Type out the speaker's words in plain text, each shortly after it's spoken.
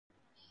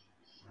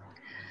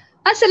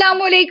अस्सलाम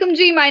वालेकुम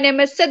जी, my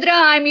name is सदरा,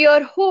 आई एम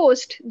योर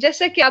होस्ट।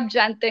 जैसा कि आप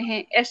जानते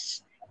हैं, एस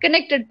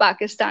कनेक्टेड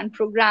पाकिस्तान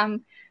प्रोग्राम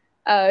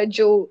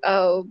जो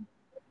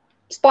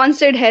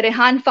स्पॉन्सर्ड है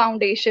Rehan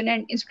foundation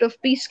and institute of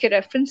peace के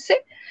रेफरेंस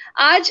से।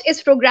 आज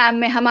इस प्रोग्राम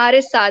में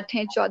हमारे साथ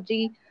हैं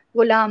चौधरी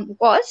गुलाम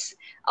गौस,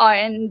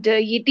 एंड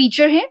ये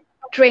टीचर हैं,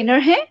 ट्रेनर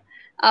हैं,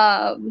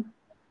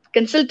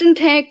 कंसल्टेंट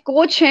हैं,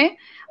 कोच हैं।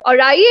 और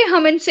आइए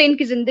हम इनसे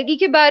इनकी जिंदगी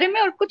के बारे में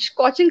और कुछ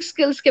कोचिंग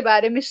स्किल्स के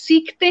बारे में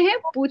सीखते हैं,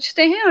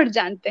 पूछते हैं और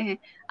जानते हैं।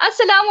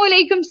 अस्सलाम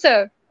वालेकुम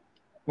सर।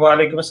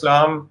 वालेकुम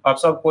अस्सलाम। आप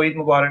सबको ईद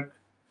मुबारक।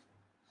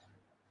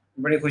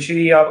 बड़ी खुशी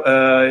हुई आप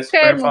इस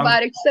खैर प्लेटफॉर्म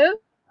मुबारक सर।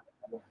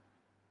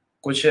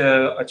 कुछ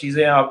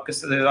चीज़ें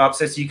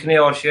आपसे सीखने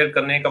और शेयर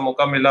करने का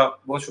मौका मिला।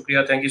 बहुत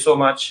शुक्रिया, thank you so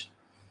much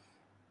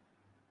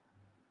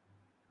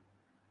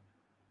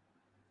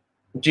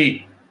ji.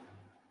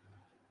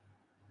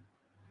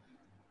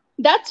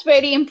 That's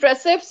very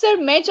impressive sir.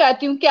 मैं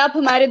चाहती हूँ कि आप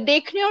हमारे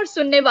देखने और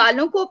सुनने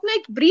वालों को अपना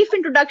एक ब्रीफ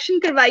इंट्रोडक्शन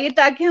करवाइए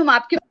ताकि हम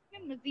आपके बारे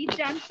में मजीद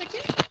जान सकें।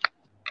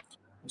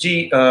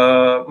 जी,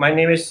 my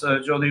name is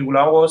Chaudhary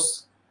Ghulam Ghaus.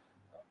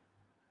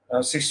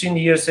 16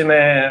 year से मैं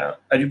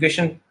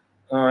एजुकेशन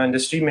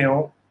इंडस्ट्री में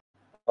हूँ,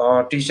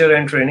 टीचर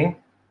एंड ट्रेनिंग,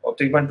 और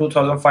तकरीबन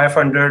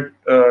 2500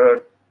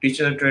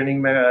 टीचर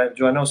ट्रेनिंग में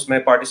जो है ना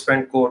उसमें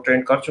पार्टिसिपेंट को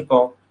ट्रेन कर चुका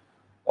हूँ।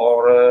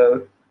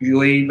 और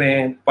यूएई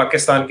में,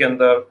 पाकिस्तान के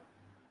अंदर,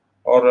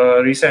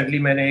 और रिसेंटली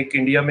मैंने एक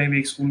इंडिया में भी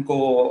एक स्कूल को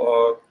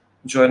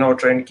जो है ना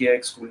ट्रेन किया,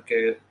 एक स्कूल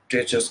के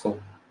टीचर्स को।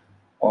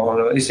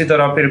 और इसी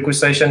तरह फिर कुछ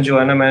सेशन जो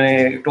है ना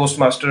मैंने टोस्ट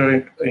मास्टर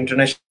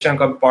इंटरनेशनल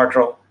का पार्ट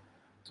रहा हूँ,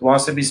 तो वहाँ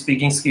से भी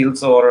स्पीकिंग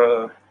स्किल्स और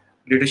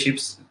लीडरशिप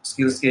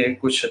स्किल्स के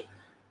कुछ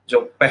जो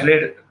पहले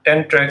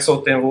 10 ट्रैक्स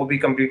होते हैं वो भी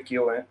कंप्लीट किए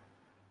हुए हैं।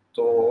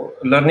 तो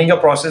लर्निंग का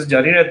प्रोसेस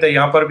जारी रहता है।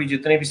 यहाँ पर भी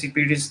जितने भी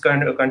CPTs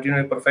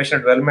कंटिन्यू प्रोफेशनल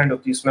डेवलपमेंट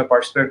होती है उसमें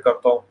पार्टिसिपेट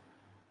करता हूँ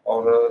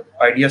और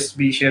आइडियाज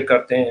भी शेयर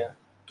करते हैं।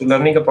 तो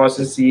लर्निंग का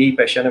प्रोसेस यही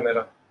पैशन है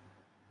मेरा।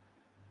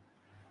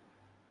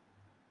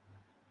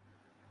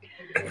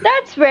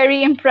 That's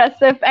very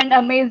impressive and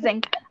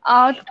amazing.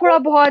 थोड़ा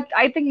बहुत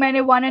आई थिंक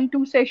मैंने 1 और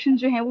 2 सेशन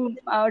जो हैं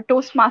वो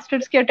टोस्ट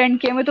मास्टर्स के अटेंड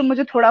किए हुए, तो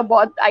मुझे थोड़ा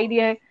बहुत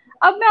आइडिया है।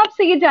 अब मैं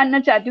आपसे ये जानना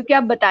चाहती हूँ कि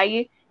आप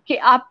बताइए कि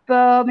आप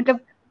मतलब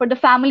फॉर द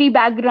फैमिली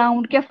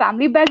बैकग्राउंड, क्या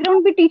फैमिली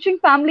बैकग्राउंड भी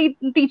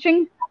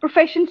टीचिंग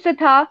प्रोफेशन से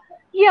था,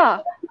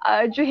 या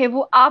जो है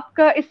वो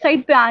आपका इस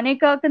साइड पे आने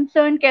का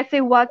कंसर्न कैसे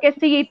हुआ,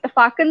 कैसे ये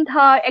इत्तेफाकन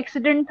था,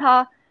 एक्सीडेंट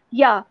था,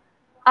 या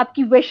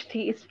आपकी विश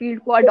थी इस फील्ड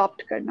को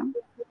अडॉप्ट करना?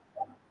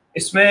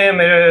 इसमें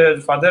मेरे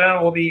फादर हैं,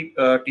 वो भी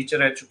टीचर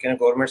रह चुके हैं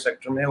गवर्नमेंट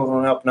सेक्टर में।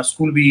 उन्होंने अपना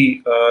स्कूल भी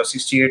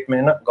 68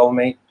 में ना गांव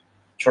में ही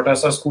छोटा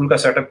सा स्कूल का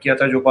सेटअप किया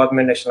था जो बाद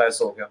में नेशनलाइज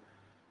हो गया।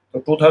 तो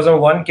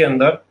 2001 के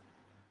अंदर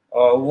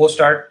वो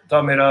स्टार्ट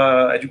था मेरा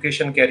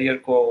एजुकेशन कैरियर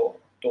को।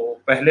 तो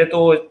पहले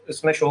तो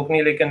इसमें शौक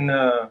नहीं, लेकिन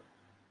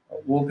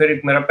वो फिर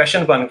एक मेरा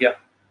पैशन बन गया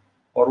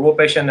और वो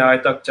पैशन आज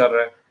तक चल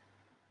रहा है।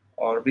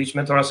 और बीच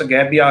में थोड़ा सा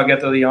गैप भी आ गया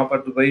था यहाँ पर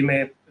दुबई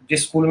में।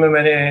 जिस स्कूल में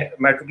मैंने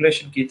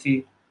मैट्रिकुलेशन की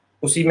थी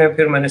उसी में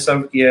फिर मैंने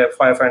सर्व किया है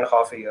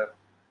 5.5 ईयर।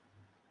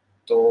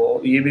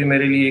 तो ये भी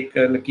मेरे लिए एक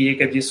लकी है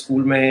कि जिस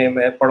स्कूल में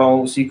मैं पढ़ा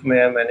हूँ उसी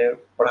में मैंने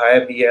पढ़ाया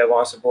भी है,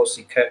 वहाँ से बहुत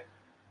सीखा है।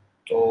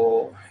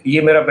 तो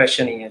ये मेरा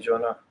पैशन ही है जो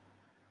है ना,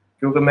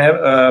 क्योंकि मैं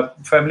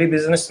फैमिली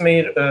बिजनेस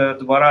में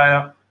दोबारा आया,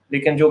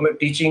 लेकिन जो मैं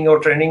टीचिंग और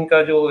ट्रेनिंग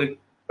का जो एक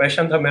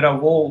पैशन था मेरा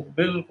वो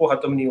बिल्कुल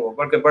ख़त्म नहीं हुआ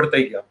बल्कि बढ़ता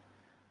ही गया।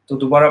 तो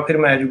दोबारा फिर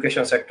मैं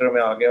एजुकेशन सेक्टर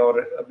में आ गया और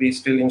अभी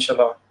स्टिल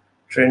इंशाल्लाह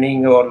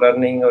ट्रेनिंग और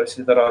लर्निंग और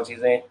इसी तरह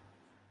चीज़ें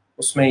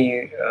उसमें ही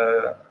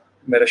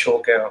मेरा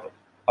शौक है और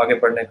आगे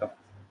बढ़ने का।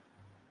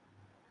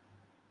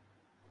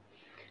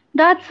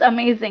 That's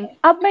amazing.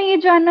 अब मैं ये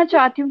जानना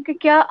चाहती हूँ कि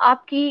क्या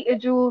आपकी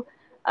जो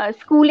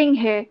स्कूलिंग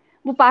है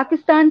वो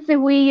पाकिस्तान से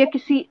हुई या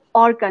किसी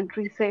और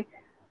कंट्री से?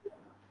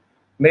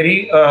 मेरी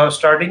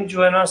स्टार्टिंग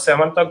जो है ना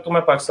 7 तक तो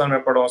मैं पाकिस्तान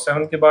में पढ़ा हूँ।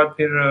 7 के बाद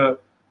फिर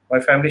माई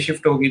फैमिली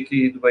शिफ्ट हो गई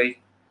थी दुबई।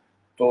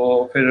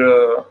 तो फिर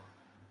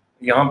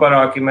यहाँ पर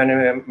आके मैंने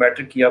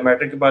मैट्रिक किया।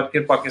 मैट्रिक के बाद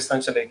फिर पाकिस्तान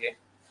चले गए,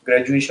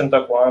 ग्रेजुएशन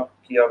तक वहाँ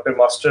किया, फिर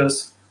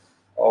मास्टर्स,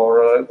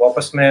 और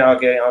वापस मैं आ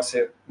गया यहाँ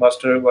से।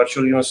 मास्टर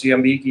वर्चुअल यूनिवर्सिटी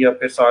MBA किया,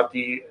 फिर साथ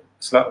ही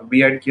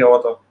BEd किया हुआ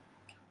था।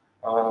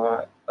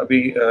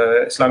 अभी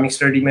इस्लामिक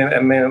स्टडी में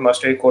MA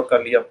मास्टर एक और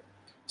कर लिया।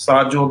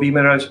 साथ जो अभी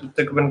मेरा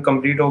तकरीबन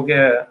कंप्लीट हो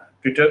गया है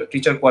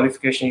टीचर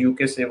क्वालिफिकेशन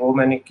UK से, वो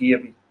मैंने की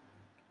अभी।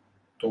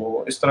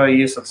 तो इस तरह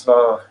ये सिलसिला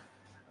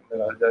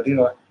मेरा जारी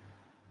रहा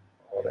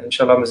और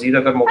इंशाल्लाह मजीद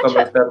अगर मौका अच्छा,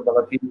 मिलता है तो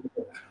बताती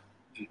हूँ।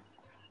 जी।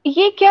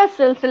 ये क्या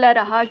सिलसिला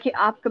रहा कि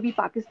आप कभी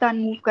पाकिस्तान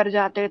मूव कर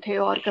जाते थे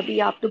और कभी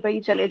आप दुबई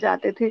चले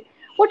जाते थे?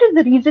 What is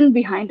the reason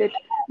behind it?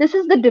 This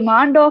is the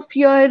demand of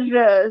your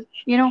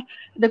you know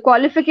the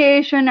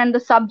qualification and the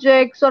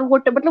subjects, और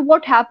व्हाट मतलब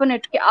व्हाट हैपन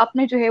इट कि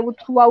आपने जो है वो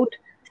थ्रू आउट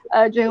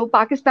जो है वो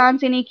पाकिस्तान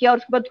से नहीं किया और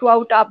उसके बाद थ्रू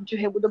आउट आप जो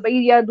है वो दुबई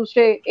या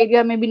दूसरे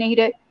एरिया में भी नहीं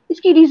रहे?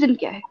 इसकी रीजन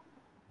क्या है?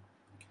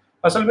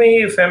 असल में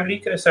ये फैमिली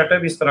का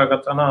सेटअप इस तरह का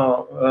था ना।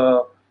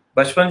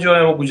 बचपन जो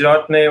है वो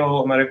गुजरात में,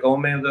 वो हमारे गांव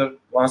में, उधर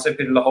वहाँ से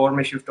फिर लाहौर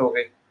में शिफ्ट हो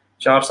गए।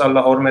 4 साल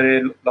लाहौर में रहे,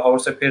 लाहौर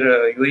से फिर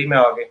UAE में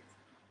आ गए।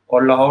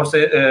 और लाहौर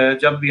से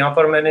जब यहाँ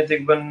पर मैंने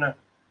तकरीबन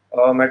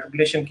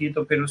میٹریکولیشن کی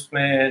تو پھر اس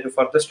میں جو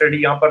فردر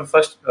اسٹڈی یہاں پر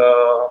فرسٹ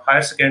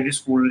ہائر سیکنڈری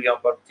اسکول یہاں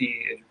پر تھی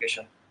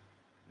ایجوکیشن،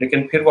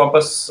 لیکن پھر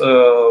واپس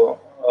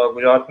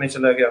گجرات میں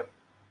چلا گیا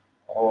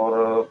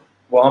اور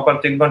وہاں پر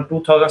تقریباً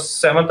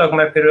 2007 تک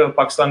میں پھر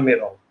پاکستان میں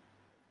رہا ہوں.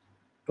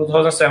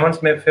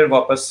 2007 میں پھر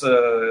واپس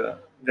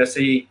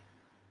جیسے ہی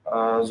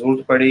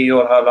ضرورت پڑی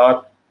اور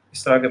حالات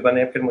اس طرح کے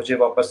بنے پھر مجھے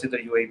واپس ادھر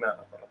یو اے میں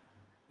آنا پڑا.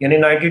 یعنی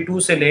 92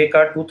 سے لے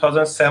کر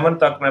 2007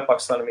 تک میں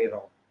پاکستان میں ہی رہا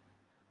ہوں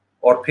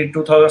اور پھر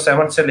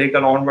 2007 سے لے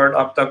کر آن ورڈ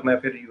اب تک میں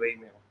پھر یو اے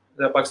میں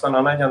ہوں. پاکستان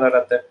آنا جانا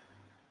رہتا ہے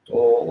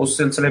تو اس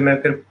سلسلے میں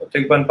پھر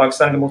تقریباً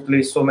پاکستان کے مختلف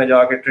حصوں میں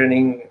جا کے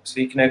ٹریننگ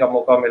سیکھنے کا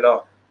موقع ملا،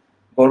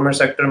 گورنمنٹ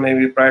سیکٹر میں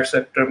بھی پرائیویٹ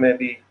سیکٹر میں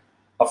بھی.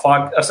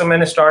 آفاق اصل میں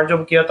نے اسٹارٹ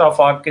جب کیا تھا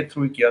آفاق کے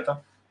تھرو کیا تھا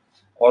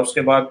اور اس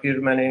کے بعد پھر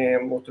میں نے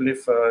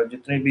مختلف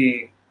جتنے بھی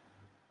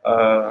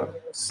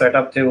سیٹ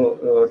اپ تھے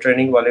وہ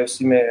ٹریننگ والے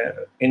اسی میں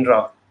ان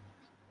رہا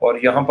اور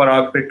یہاں پر آ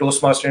کے پھر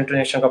ٹوسٹ ماسٹر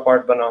انٹرنیشنل کا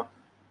پارٹ بنا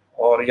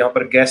اور یہاں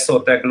پر گیسٹ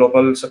ہوتا ہے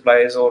گلوبل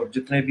سپلائز اور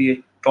جتنے بھی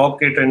ٹاپ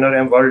کے ٹرینر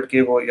ہیں ورلڈ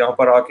کے وہ یہاں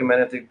پر آ کے میں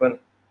نے تقریباً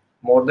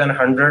مور دین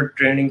 100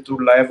 ٹریننگ تھرو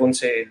لائف ان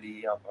سے لی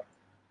یہاں پر.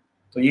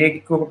 تو یہ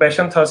کیونکہ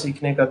پیشن تھا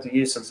سیکھنے کا تو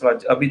یہ سلسلہ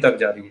ابھی تک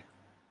جاری ہے.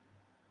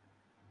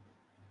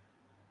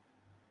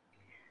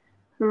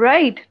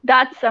 Right,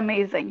 that's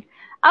amazing.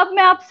 اب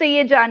میں آپ سے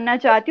یہ جاننا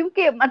چاہتی ہوں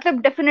کہ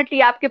مطلب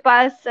ڈیفینیٹلی آپ کے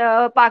پاس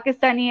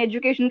پاکستانی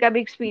ایجوکیشن کا بھی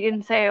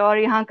ایکسپیرینس ہے اور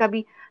یہاں کا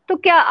بھی، تو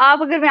کیا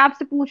آپ اگر میں آپ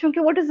سے پوچھوں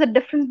کہ what is the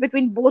difference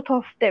between both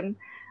of them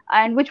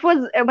and which was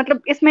مطلب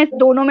اس میں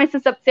دونوں میں سے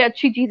سب سے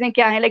اچھی چیزیں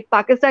کیا ہیں؟ لائک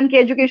پاکستان کی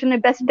ایجوکیشن میں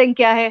بیسٹ تھنگ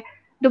کیا ہے،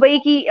 دبئی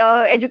کی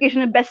ایجوکیشن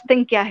میں بیسٹ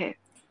تھنگ کیا ہے؟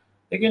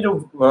 دیکھیں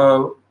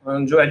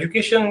جو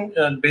ایجوکیشن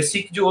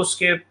بیسک جو اس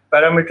کے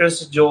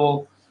پیرامیٹرز جو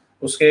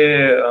اس کے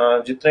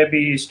جتنے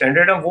بھی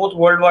اسٹینڈرڈ ہیں وہ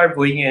ورلڈ وائڈ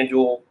وہی ہیں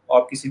جو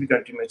آپ کسی بھی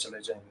کنٹری میں چلے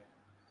جائیں گے.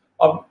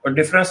 اب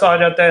ڈفرینس آ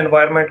جاتا ہے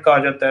انوائرمنٹ کا، آ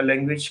جاتا ہے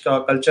لینگویج کا،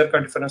 کلچر کا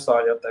ڈفرینس آ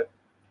جاتا ہے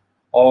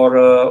اور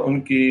ان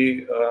کی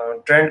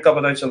ٹرینڈ کا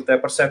پتہ چلتا ہے،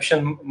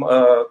 پرسیپشن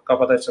کا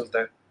پتہ چلتا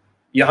ہے.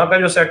 یہاں کا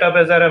جو سیٹ اپ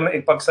ہے ظاہر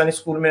ایک پاکستانی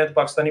اسکول میں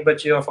پاکستانی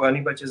بچے اور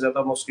افغانی بچے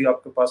زیادہ موسٹلی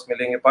آپ کے پاس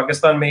ملیں گے.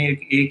 پاکستان میں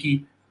ایک ہی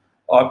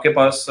آپ کے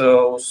پاس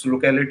اس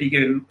لوکیلٹی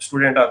کے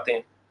اسٹوڈنٹ آتے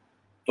ہیں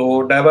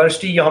تو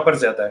ڈائیورسٹی یہااں پر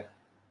زیادہ ہے.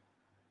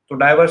 تو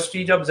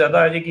ڈائیورسٹی جب زیادہ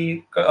آ جائے گی،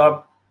 آپ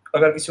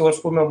اگر کسی اور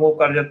اسکول میں موو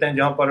کر جاتے ہیں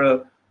جہاں پر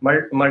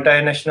ملٹی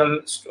نیشنل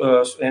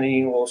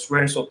یعنی وہ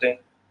اسٹوڈنٹس ہوتے ہیں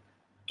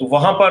تو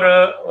وہاں پر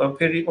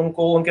پھر ان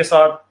کو ان کے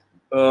ساتھ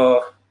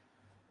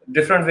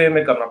ڈفرینٹ وے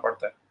میں کرنا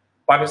پڑتا ہے.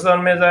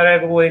 پاکستان میں ظاہر ہے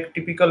کہ وہ ایک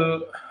ٹپیکل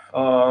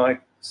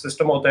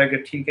سسٹم ہوتا ہے کہ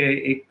ٹھیک ہے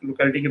ایک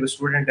لوکیلٹی کے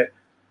اسٹوڈنٹ ہے،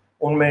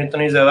 ان میں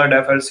اتنی زیادہ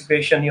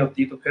ڈائیورسفیکیشن نہیں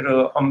ہوتی تو پھر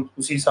ہم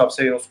اسی حساب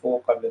سے اس کو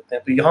کر لیتے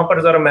ہیں. تو یہاں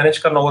پر ذرا مینیج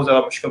کرنا بہت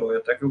زیادہ مشکل ہو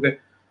جاتا ہے کیونکہ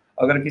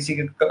اگر کسی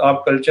کے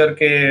آپ کلچر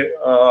کے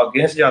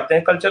اگینسٹ جاتے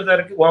ہیں، کلچر ظاہر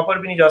وہاں پر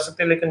بھی نہیں جا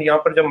سکتے، لیکن یہاں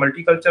پر جب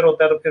ملٹی کلچر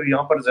ہوتا ہے تو پھر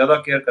یہاں پر زیادہ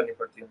کیئر کرنی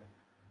پڑتی ہے.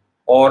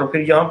 اور پھر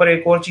یہاں پر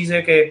ایک اور چیز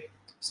ہے کہ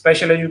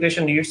اسپیشل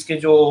ایجوکیشن نیڈس کے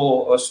جو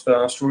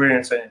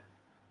اسٹوڈنٹس ہیں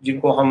جن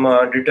کو ہم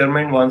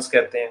ڈٹرمنڈ ونس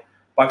کہتے ہیں،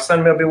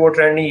 پاکستان میں ابھی وہ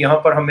ٹرینڈ نہیں. یہاں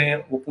پر ہمیں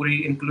وہ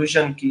پوری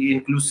انکلوژن کی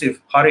انکلوسیو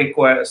ہر ایک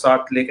کو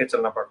ساتھ لے کے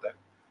چلنا پڑتا ہے.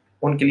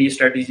 ان کے لیے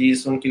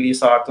اسٹریٹجیز، ان کے لیے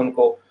ساتھ ان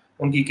کو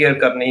ان کی کیئر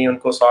کرنی، ان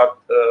کو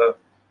ساتھ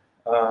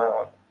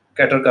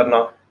کیٹر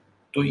کرنا.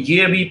 تو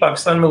یہ ابھی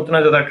پاکستان میں اتنا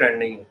زیادہ ٹرینڈ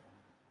نہیں ہے.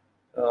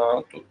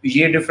 تو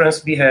یہ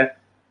ڈفرینس بھی ہے.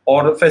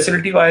 اور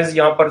فیسلٹی وائز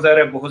یہاں پر ظاہر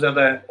ہے بہت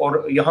زیادہ ہے.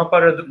 اور یہاں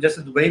پر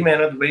جیسے دبئی میں ہے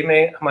نا، دبئی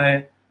میں ہمیں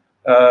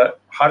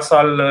ہر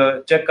سال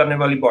چیک کرنے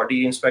والی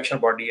باڈی انسپیکشن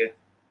باڈی ہے،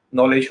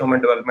 knowledge human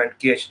development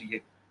KHDA.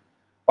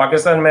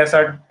 Pakistan میں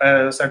ایسا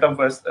سیٹ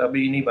اپ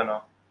ابھی نہیں بنا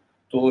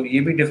تو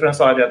یہ بھی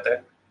ڈفرینس آ جاتا ہے.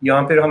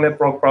 یہاں پھر ہمیں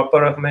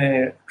پراپر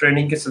ہمیں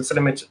ٹریننگ کے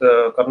سلسلے میں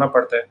کرنا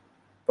پڑتا ہے،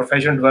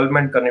 پروفیشنل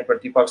ڈیولپمنٹ کرنی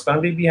پڑتی ہے. پاکستان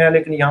بھی ہے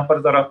لیکن یہاں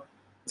پر ذرا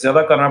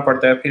زیادہ کرنا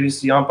پڑتا ہے. پھر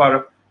یہاں پر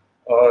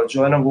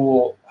جو ہے نا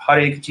وہ ہر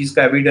ایک چیز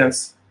کا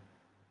ایویڈنس،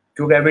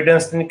 کیونکہ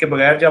ایویڈنس کے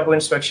بغیر جب وہ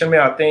انسپیکشن میں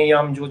آتے ہیں یا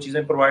ہم جو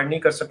چیزیں پرووائڈ نہیں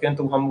کر سکیں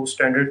تو ہم اس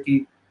اسٹینڈرڈ کی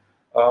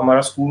ہمارا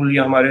اسکول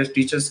یا ہمارے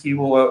ٹیچرس کی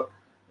وہ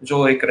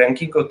جو ایک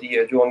رینکنگ ہوتی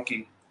ہے جو ان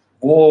کی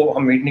وہ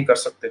ہم میٹ نہیں کر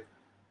سکتے.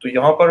 تو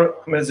یہاں پر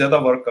ہمیں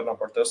زیادہ ورک کرنا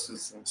پڑتا ہے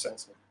اس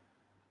سینس میں.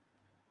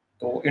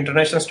 تو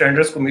انٹرنیشنل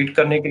اسٹینڈرڈس کو میٹ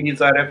کرنے کے لیے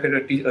ظاہر ہے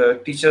پھر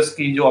ٹیچرس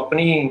کی جو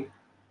اپنی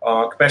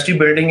کیپیسٹی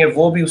بلڈنگ ہے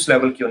وہ بھی اس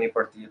لیول کی ہونی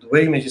پڑتی ہے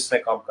دبئی میں جس نے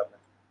کام کرنا ہے.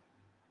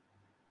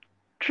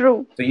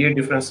 ٹرو. تو یہ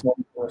ڈفرینس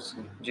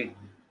جی.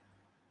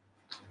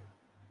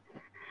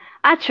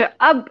 اچھا،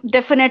 اب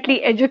ڈیفینیٹلی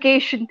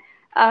ایجوکیشن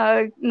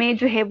میں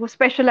جو ہے وہ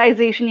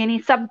اسپیشلائزیشن یعنی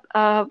سب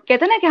کہتے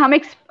ہیں نا کہ ہم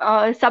ایک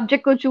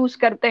سبجیکٹ کو چوز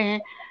کرتے ہیں.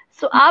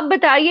 سو آپ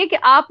بتائیے کہ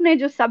آپ نے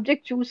جو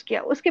سبجیکٹ چوز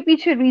کیا اس کے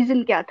پیچھے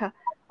ریزن کیا تھا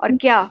اور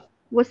کیا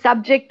وہ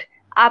سبجیکٹ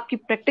آپ کی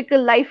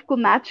پریکٹیکل لائف کو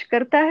میچ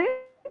کرتا ہے؟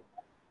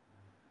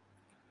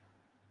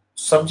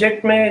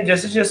 سبجیکٹ میں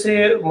جیسے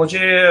جیسے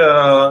مجھے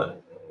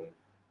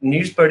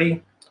نیڈس پڑی،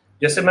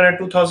 جیسے میں نے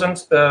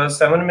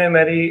 2007 میں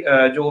میری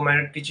جو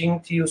میری ٹیچنگ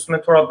تھی اس میں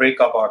تھوڑا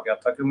بریک اپ آ گیا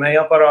تھا کہ میں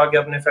یہاں پر آ گیا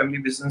اپنے فیملی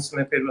بزنس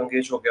میں پھر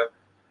انگیج ہو گیا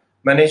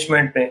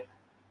مینجمنٹ میں.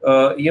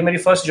 یہ میری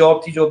فرسٹ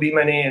جاب تھی جو بھی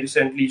میں نے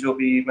ریسنٹلی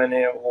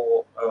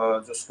وہ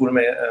جو اسکول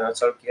میں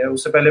سرو کیا ہے.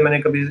 اس سے پہلے میں نے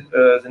کبھی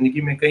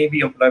زندگی میں کہیں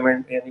بھی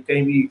امپلائمنٹ یعنی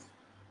کہیں بھی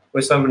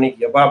کوئی سرو نہیں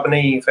کیا. وہ اپنا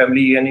ہی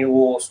فیملی یعنی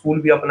وہ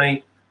اسکول بھی اپنا ہی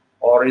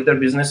اور ادھر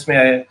بزنس میں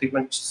آئے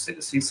تقریباً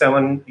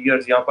 6-7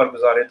 ایئرز یہاں پر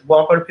گزارے. تو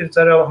وہاں پر پھر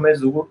سر ہمیں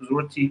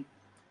ضرورت تھی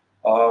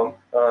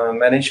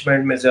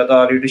مینجمنٹ میں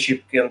زیادہ،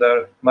 لیڈرشپ کے اندر،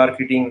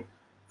 مارکیٹنگ،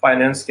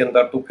 فائنینس کے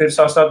اندر. تو پھر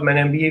ساتھ ساتھ میں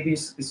نے MBA بھی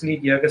اس لیے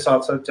کیا کہ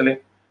ساتھ ساتھ چلیں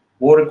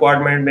وہ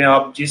ریکوائرمنٹ میں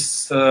آپ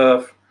جس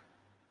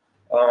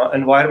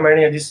انوائرمنٹ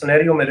یا جس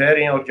سنیریو میں رہ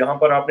رہے ہیں اور جہاں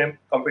پر آپ نے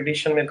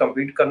کمپٹیشن میں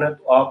کمپیٹ کرنا ہے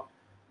تو آپ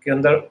کے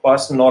اندر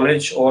پاس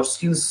نالج اور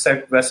اسکل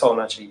سیٹ ویسا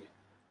ہونا چاہیے.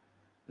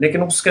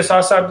 لیکن اس کے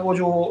ساتھ ساتھ وہ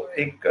جو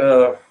ایک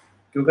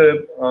کیونکہ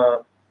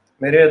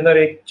میرے اندر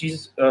ایک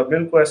چیز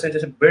بالکل ایسے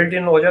جیسے بلڈ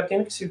ان ہو جاتی ہے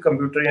نا کسی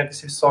کمپیوٹر یا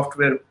کسی سافٹ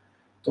ویئر،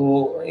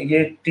 تو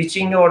یہ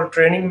ٹیچنگ اور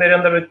ٹریننگ میرے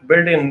اندر ایک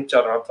بلڈ ان چل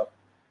رہا تھا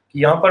کہ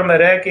یہاں پر میں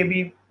رہ کے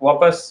بھی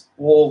واپس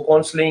وہ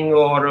کاؤنسلنگ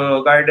اور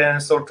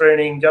گائیڈنس اور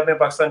ٹریننگ. جب میں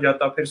پاکستان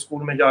جاتا پھر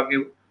اسکول میں جا کے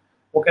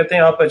وہ کہتے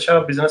ہیں آپ اچھا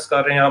بزنس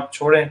کر رہے ہیں، آپ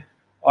چھوڑیں،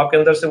 آپ کے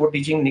اندر سے وہ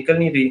ٹیچنگ نکل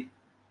نہیں رہی.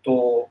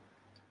 تو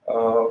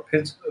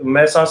پھر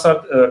میں ساتھ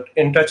ساتھ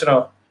ان ٹچ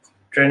رہا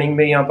ٹریننگ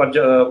میں. یہاں پر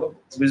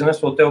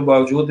بزنس ہوتے ہوئے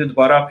باوجود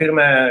دوبارہ پھر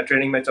میں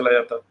ٹریننگ میں چلا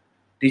جاتا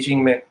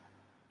ٹیچنگ میں.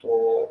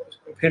 تو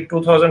پھر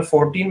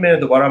 2014 میں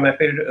دوبارہ میں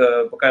پھر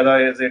باقاعدہ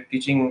ایز اے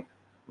ٹیچنگ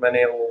میں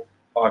نے وہ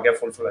آ گیا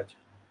فل فلیج.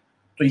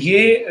 تو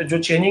یہ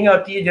جو چینجنگ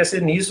آتی ہے جیسے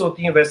نیڈس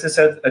ہوتی ہیں ویسے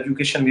سیلف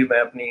ایجوکیشن بھی میں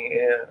اپنی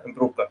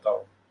امپروو کرتا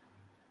ہوں.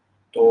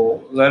 تو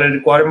ظاہر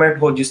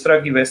ریکوائرمنٹ ہو جس طرح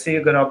کی ویسے ہی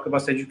اگر آپ کے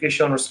پاس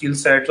ایجوکیشن اور اسکل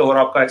سیٹ اور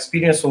آپ کا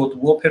ایکسپیرینس ہو تو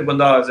وہ پھر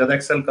بندہ زیادہ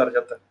ایکسل کر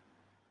جاتا ہے.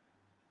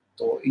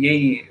 تو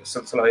یہی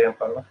سلسلہ یہاں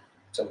پر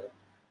چل رہا ہے.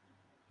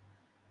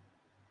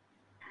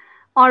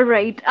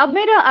 Alright. اب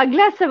میرا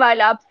اگلا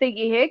سوال آپ سے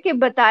یہ ہے کہ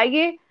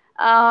بتائیے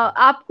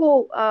آپ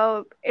کو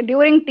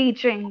ڈیورنگ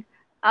ٹیچنگ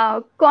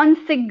کون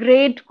سے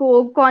گریڈ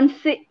کو، کون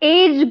سے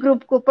ایج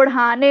گروپ کو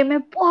پڑھانے میں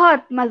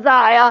بہت مزہ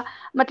آیا،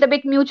 مطلب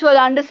ایک میوچل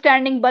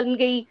انڈرسٹینڈنگ بن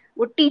گئی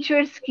وہ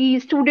ٹیچرس کی،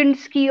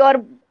 اسٹوڈنٹس کی، اور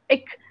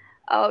ایک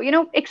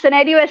ایک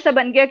سینیریو ایسا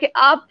بن گیا کہ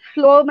آپ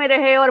فلو میں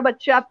رہے اور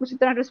بچے آپ کو اسی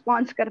طرح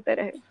رسپانس کرتے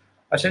رہے؟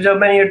 اچھا، جب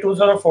میں یہ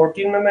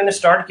 2014 میں نے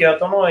اسٹارٹ کیا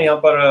تھا نا یہاں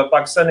پر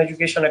پاکستان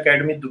ایجوکیشن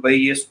اکیڈمی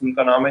دبئی یہ اسکول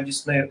کا نام ہے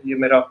جس میں یہ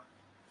میرا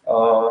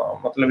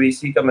مطلب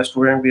اسی کا میں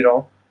اسٹوڈنٹ بھی رہا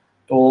ہوں.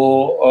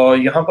 تو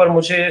یہاں پر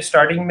مجھے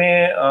اسٹارٹنگ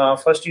میں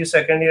فرسٹ ایئر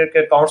سیکنڈ ایئر کے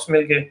اکاؤنٹس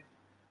مل گئے،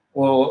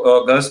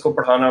 وہ گرلس کو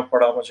پڑھانا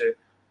پڑا مجھے.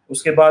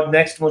 اس کے بعد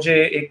نیکسٹ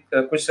مجھے ایک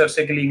کچھ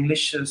عرصے کے لیے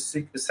انگلش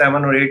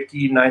 7 اور 8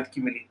 کی 9th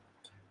کی ملی.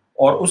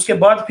 اور اس کے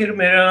بعد پھر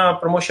میرا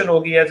پروموشن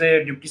ہو گئی as a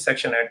deputy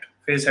section head,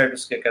 face head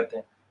اس کے کہتے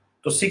ہیں.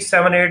 تو 6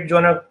 7 8 جو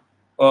ہے نا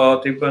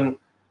تقریباً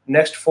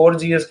نیکسٹ 4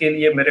 ایئرس کے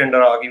لیے میرے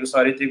انڈر آ گئی وہ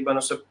ساری، تقریباً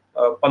اس سے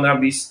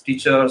 15-20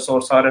 ٹیچرس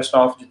اور سارے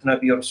اسٹاف جتنا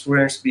بھی اور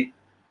اسٹوڈینٹس بھی.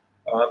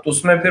 تو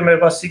اس میں پھر میرے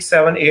پاس 6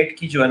 7 8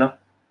 کی جو ہے نا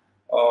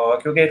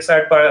کیونکہ ایک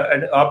سائڈ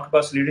پر آپ کے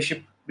پاس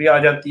لیڈرشپ بھی آ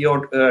جاتی ہے اور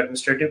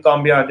ایڈمنسٹریٹو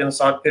کام بھی آ جاتے ہیں،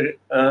 ساتھ پھر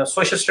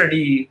سوشل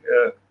اسٹڈی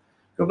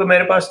کیونکہ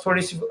میرے پاس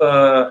تھوڑی سی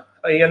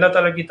یہ اللہ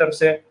تعالیٰ کی طرف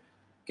سے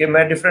کہ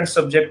میں ڈفرینٹ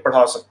سبجیکٹ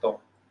پڑھا سکتا ہوں.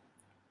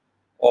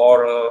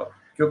 اور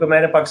کیونکہ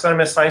میں نے پاکستان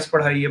میں سائنس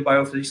پڑھائی ہے،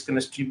 بایو فزکس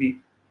کیمسٹری بھی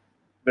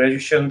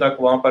گریجویشن تک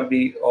وہاں پر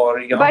بھی، اور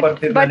یہاں پر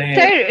پھر میں نے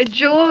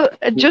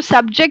سر جو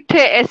سبجیکٹ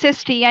ہے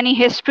SST یعنی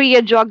ہسٹری یا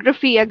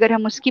جیوگرافی اگر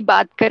ہم اس کی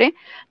بات کریں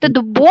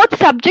تو both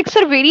subjects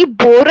are very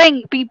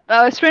boring.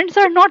 Students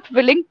are not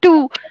willing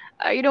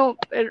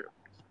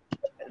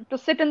to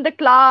sit in the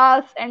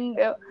class and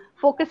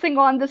focusing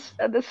on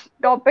this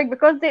topic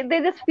because they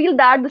just feel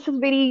that this is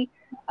very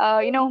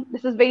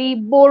this is very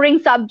boring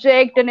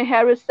subject and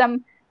here is some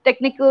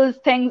technical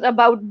things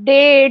about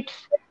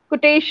dates,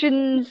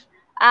 quotations,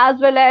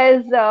 as well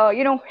as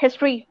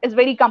history is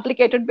very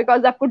complicated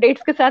because آپ کو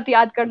dates کے ساتھ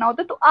یاد کرنا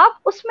ہوتا ہے. تو آپ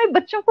اس میں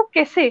بچوں کو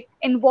کیسے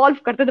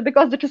involve کرتے تھے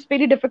because it is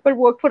very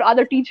difficult work for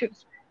other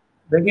teachers.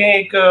 دیکھیں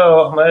ایک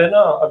ہمارے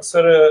نا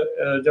اکثر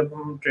جب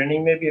ہم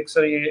ٹریننگ میں بھی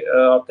اکثر یہ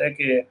آتا ہے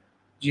کہ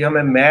جی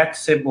ہمیں میتھ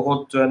سے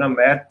بہت جو ہے نا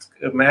میتھ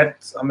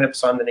ہمیں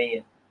پسند نہیں ہے.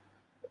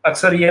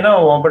 اکثر یہ نا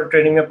وہاں پر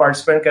ٹریننگ میں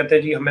پارٹیسپینٹ کہتے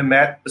ہیں جی ہمیں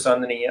میتھ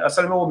پسند نہیں ہے.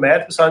 اصل میں وہ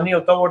میتھ پسند نہیں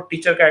ہوتا، وہ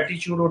ٹیچر کا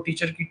ایٹیچیوڈ اور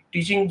ٹیچر کی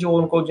ٹیچنگ جو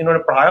ان کو جنہوں نے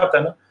پڑھایا ہوتا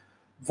ہے نا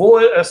وہ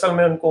اصل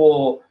میں ان کو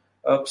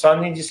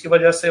پسند نہیں، جس کی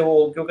وجہ سے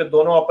وہ کیونکہ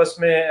دونوں آپس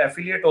میں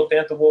ایفیلیٹ ہوتے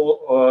ہیں تو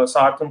وہ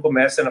ساتھ ان کو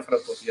میتھ سے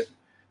نفرت ہوتی ہے.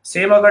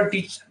 سیم اگر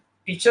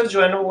ٹیچر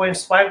جو ہے نا وہ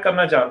انسپائر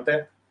کرنا جانتے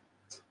ہیں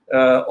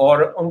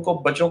اور ان کو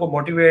بچوں کو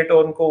موٹیویٹ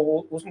اور ان کو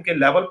ان کے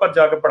لیول پر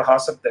جا کے پڑھا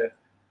سکتے ہیں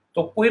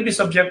تو کوئی بھی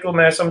سبجیکٹ کو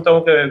میں سمجھتا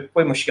ہوں کہ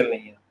کوئی مشکل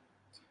نہیں ہے.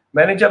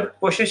 میں نے جب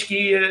کوشش کی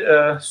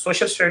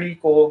سوشل اسٹڈی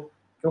کو،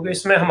 کیونکہ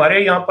اس میں ہمارے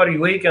یہاں پر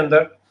UAE کے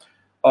اندر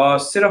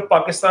صرف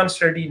پاکستان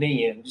اسٹڈی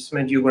نہیں ہے جس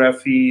میں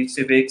جیوگرافی،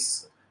 سیوکس،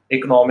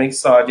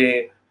 اکنامکس آ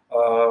جائے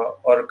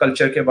اور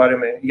کلچر کے بارے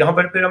میں، یہاں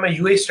پر پھر ہمیں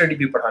UAE اسٹڈی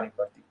بھی پڑھانی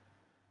پڑتی.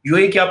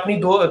 UAE کی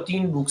اپنی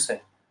 2-3 بکس ہیں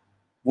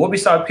وہ بھی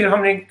ساتھ، پھر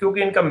ہم نے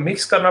کیونکہ ان کا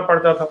مکس کرنا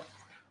پڑتا تھا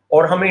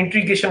اور ہمیں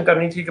انٹیگریشن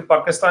کرنی تھی کہ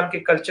پاکستان کے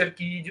کلچر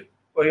کی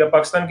یا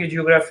پاکستان کی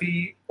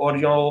جیوگرافی اور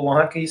جو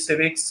وہاں کی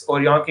سیوکس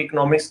اور یہاں کی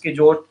اکنامکس کے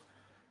جو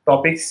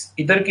टॉपिक्स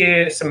इधर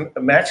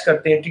के मैच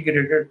करते हैं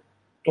इंटीग्रेटेड,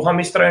 तो हम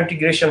इस तरह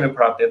इंटीग्रेशन में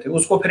पढ़ाते थे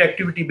उसको, फिर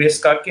एक्टिविटी बेस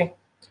करके।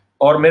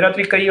 और मेरा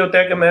तरीका ये होता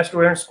है कि मैं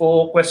स्टूडेंट्स को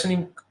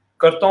क्वेश्चनिंग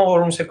करता हूँ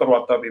और उनसे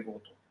करवाता भी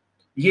बहुत हूँ।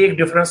 ये एक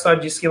डिफरेंस था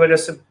जिसकी वजह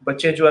से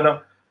बच्चे जो है ना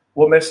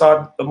वो मेरे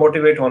साथ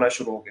मोटिवेट होना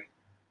शुरू हो गए,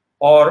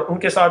 और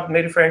उनके साथ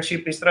मेरी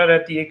फ्रेंडशिप इस तरह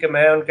रहती है कि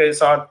मैं उनके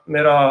साथ,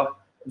 मेरा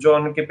जो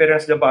उनके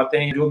पेरेंट्स जब आते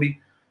हैं जो भी,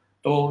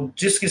 तो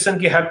जिस किस्म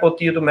की हेल्प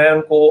होती है तो मैं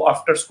उनको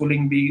आफ्टर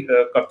स्कूलिंग भी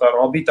करता रहा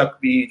हूँ, अभी तक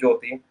भी जो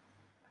होती है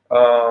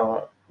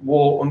वो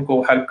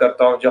उनको हेल्प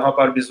करता हूँ जहाँ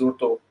पर भी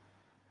जरूरत हो,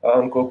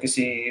 उनको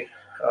किसी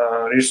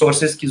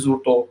रिसोर्सेज की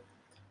जरूरत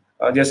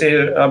हो। जैसे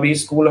अभी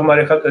स्कूल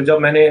हमारे, जब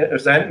मैंने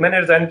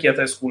रिजाइन किया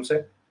था स्कूल से,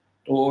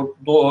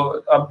 तो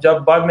अब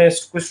जब बाद में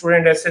कुछ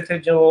स्टूडेंट ऐसे थे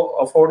जो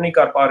अफोर्ड नहीं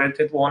कर पा रहे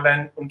थे, तो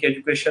ऑनलाइन उनकी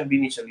एजुकेशन भी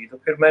नहीं चली, तो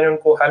फिर मैंने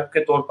उनको हेल्प के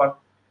तौर पर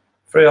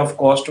फ्री ऑफ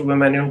कॉस्ट में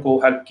मैंने उनको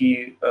हेल्प की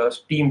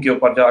टीम के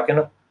ऊपर जाके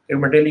ना, फिर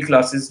मैं डेली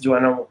क्लासेस जो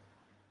है ना वो,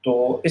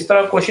 तो इस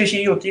तरह कोशिश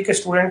यही होती है कि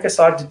स्टूडेंट के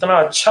साथ जितना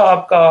अच्छा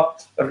आपका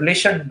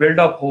रिलेशन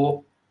बिल्डअप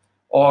हो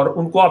और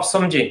उनको आप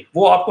समझें,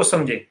 वो आपको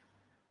समझें,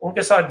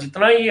 उनके साथ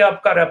जितना ही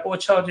आपका रेपो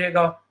अच्छा हो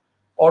जाएगा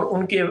और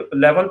उनके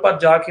लेवल पर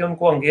जाके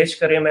उनको एंगेज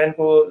करें। मैं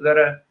इनको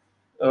ज़रा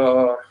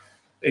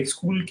एक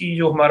स्कूल की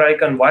जो हमारा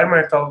एक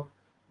एनवायरनमेंट था,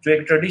 जो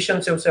एक ट्रेडिशन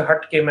से उसे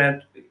हट के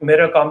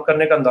मेरा काम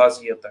करने का अंदाज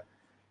ये होता है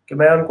कि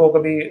मैं उनको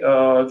कभी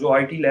जो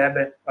आईटी लैब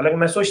है, हालांकि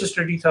मैं सोशल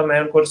स्टडी था, मैं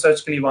उनको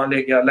रिसर्च के लिए वहाँ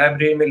ले गया,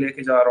 लाइब्रेरी में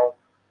लेके जा रहा हूँ।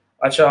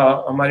 अच्छा,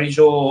 हमारी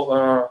जो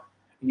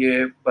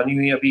ये बनी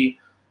हुई अभी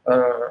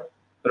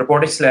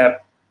रोबोटिक्स लैब,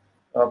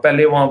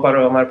 पहले वहाँ पर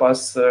हमारे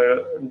पास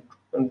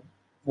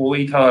वो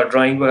ही था,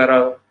 ड्राइंग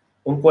वगैरह,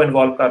 उनको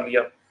इन्वॉल्व कर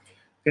लिया।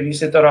 फिर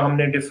इसी तरह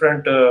हमने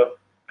डिफरेंट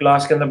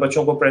क्लास के अंदर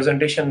बच्चों को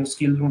प्रेजेंटेशन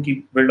स्किल उनकी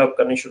बिल्डअप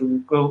करनी शुरू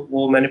की।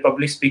 वो मैंने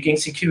पब्लिक स्पीकिंग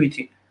सीखी हुई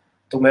थी,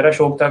 तो मेरा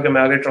शौक था कि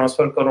मैं आगे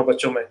ट्रांसफ़र करूँ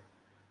बच्चों में,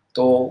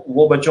 तो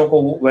वो बच्चों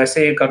को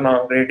वैसे करना,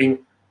 ग्रेडिंग,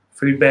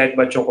 फीडबैक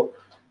बच्चों को,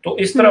 तो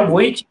इस तरह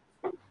वही।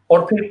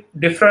 और फिर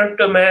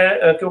डिफरेंट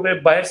मैं क्योंकि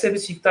बाहर से भी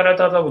सीखता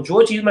रहता था,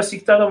 जो चीज़ मैं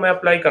सीखता था मैं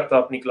अप्लाई करता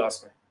अपनी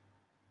क्लास में।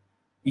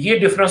 ये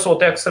डिफरेंस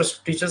होता है अक्सर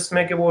टेचर्स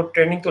में कि वो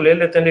ट्रेनिंग तो ले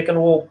लेते हैं लेकिन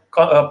वो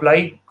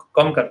अप्लाई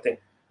कम करते हैं।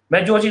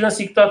 मैं जो चीज़ें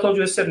सीखता था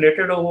जो इससे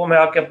रिलेटेड हो वो मैं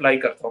आके अप्लाई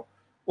करता हूँ,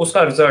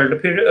 उसका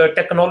रिजल्ट। फिर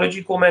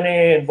टेक्नोलॉजी को मैंने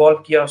इन्वॉल्व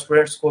किया,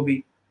 स्टूडेंट्स को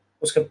भी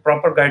उसके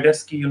प्रॉपर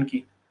गाइडेंस की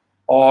उनकी,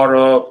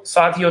 और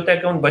साथ ही होता है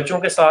कि उन बच्चों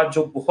के साथ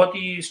जो बहुत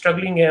ही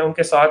स्ट्रगलिंग है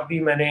उनके साथ भी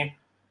मैंने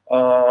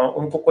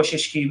उनको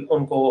कोशिश की,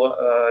 उनको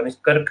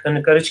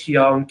इनकरेज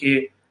किया, उनके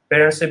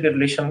पेरेंट्स से भी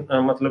रिलेशन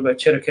मतलब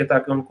अच्छे रखे,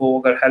 ताकि उनको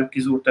अगर हेल्प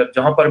की जरूरत है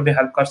जहाँ पर भी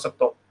हेल्प कर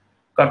सकता हूँ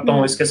करता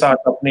हूँ। इसके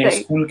साथ अपने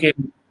स्कूल के,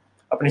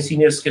 अपने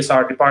सीनियर्स के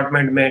साथ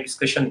डिपार्टमेंट में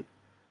डिस्कशन,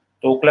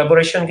 तो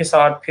कोलैबोरेशन के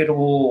साथ फिर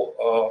वो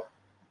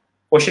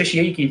कोशिश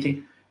यही की थी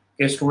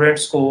कि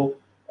स्टूडेंट्स को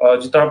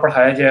जितना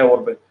पढ़ाया जाए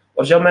और भी।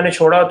 और जब मैंने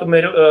छोड़ा तो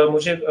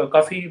मुझे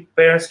काफ़ी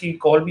पेरेंट्स की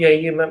कॉल भी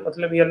आई है, मैं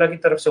मतलब ये अल्लाह की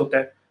तरफ से होता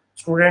है,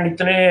 स्टूडेंट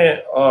इतने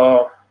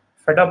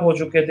फेडअप हो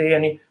चुके थे,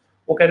 यानी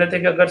वो कह रहे थे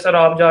कि अगर सर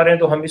आप जा रहे हैं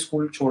तो हम भी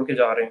स्कूल छोड़ के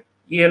जा रहे हैं।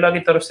 ये अल्लाह की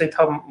तरफ से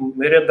था,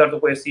 मेरे अंदर तो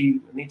कोई ऐसी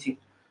नहीं थी।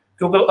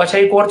 क्योंकि अच्छा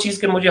एक और चीज़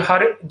कि मुझे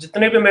हर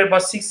जितने भी मेरे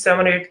पास 6,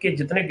 7, 8 के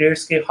जितने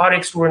ग्रेड्स के हर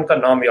एक स्टूडेंट का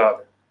नाम याद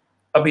है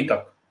अभी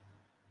तक,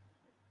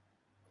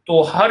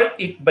 तो हर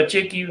एक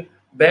बच्चे की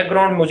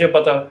बैकग्राउंड मुझे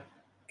पता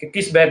कि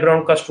किस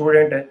बैकग्राउंड का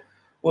स्टूडेंट है,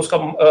 उसका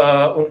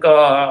उनका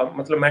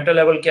मतलब मेंटल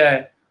लेवल क्या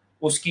है,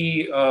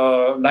 उसकी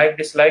लाइक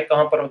डिसलाइक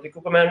कहाँ पर होती है,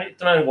 क्योंकि मैं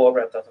इतना इन्वॉल्व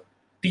रहता था।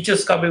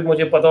 टीचर्स का भी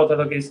मुझे पता होता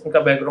था कि इनका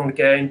बैकग्राउंड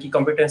क्या है, इनकी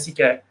कॉम्पिटेंसी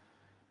क्या है,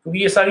 क्योंकि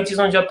ये सारी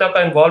चीज़ें जब तक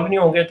इन्वॉल्व नहीं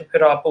होंगे तो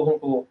फिर आप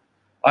उनको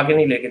आगे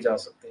नहीं लेके जा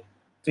सकते।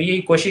 तो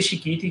यही कोशिश ही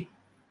की थी,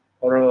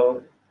 और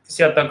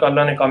किसी हद तक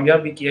अल्लाह ने कामयाब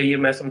भी किया। ये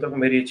मैं समझता हूँ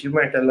मेरी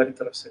अचीवमेंट है अल्लाह की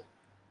तरफ से।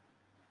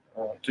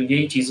 तो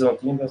यही चीज़ें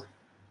होती हैं बस।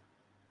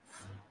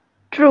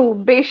 ट्रू,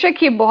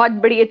 बेशक ये बहुत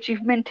बड़ी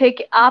अचीवमेंट है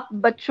कि आप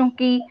बच्चों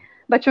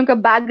का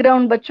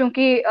बैकग्राउंड, बच्चों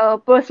के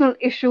पर्सनल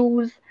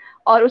इश्यूज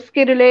और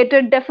उसके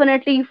related,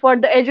 definitely for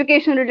the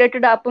education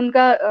related आप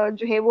उनका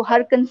जो है वो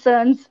हर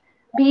कंसर्न्स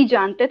भी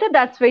जानते थे।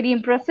 That's very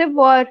impressive.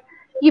 और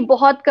ये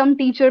बहुत कम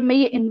टीचर में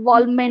ये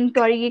इन्वॉल्वमेंट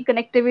और ये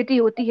कनेक्टिविटी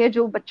होती है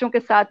जो बच्चों के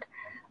साथ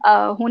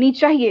होनी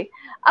चाहिए।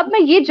 अब मैं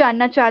ये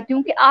जानना चाहती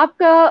हूँ कि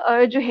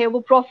आपका जो है वो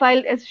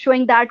प्रोफाइल इज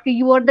शोइंग दैट कि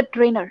you are the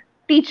trainer,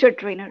 teacher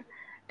trainer.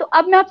 तो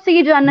अब मैं आपसे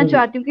ये जानना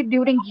चाहती हूँ कि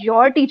ड्यूरिंग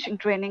योर टीचिंग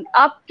ट्रेनिंग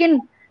आप किन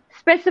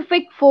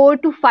स्पेसिफिक 4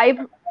 to 5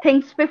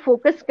 थिंग्स पे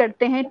फोकस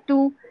करते हैं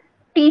to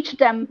teach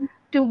them,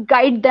 to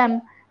guide them,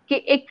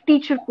 कि एक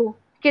टीचर को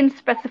किन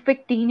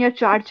स्पेसिफिक 3 या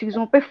 4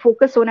 चीजों पे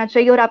फोकस होना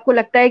चाहिए, और आपको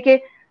लगता है कि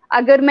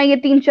अगर मैं ये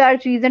 3-4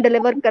 चीजें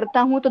डिलीवर करता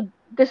हूँ तो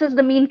दिस इज द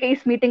मीन कि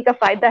इस मीटिंग का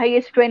फायदा है,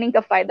 इस ट्रेनिंग का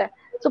फायदा है।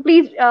 So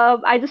please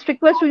I just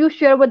request you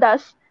share with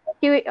us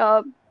कि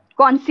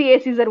कौन सी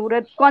ऐसी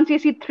जरूरत, कौन सी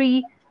ऐसी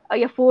 3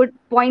 या 4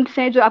 पॉइंट्स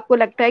हैं जो आपको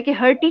लगता है कि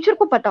हर टीचर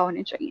को पता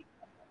होने चाहिए।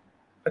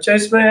 अच्छा,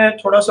 इसमें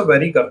थोड़ा सा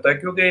वेरी करता है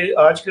क्योंकि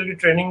आजकल की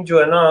ट्रेनिंग जो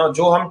है ना,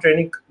 जो हम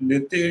ट्रेनिंग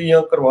लेते हैं या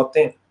करवाते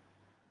हैं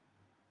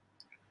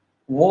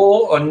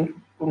वो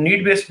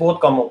नीड बेस्ड बहुत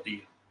कम होती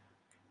है,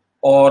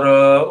 और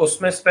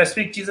उसमें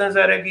स्पेसिफिक चीज़ें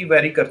ज़रा की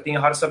वेरी करती हैं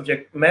हर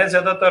सब्जेक्ट। मैं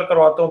ज़्यादातर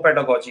करवाता हूँ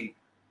पेडागोजी,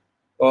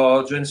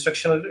 जो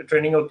इंस्ट्रक्शनल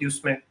ट्रेनिंग होती है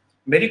उसमें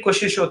मेरी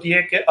कोशिश होती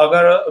है कि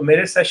अगर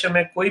मेरे सेशन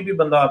में कोई भी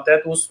बंदा आता है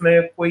तो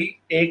उसमें कोई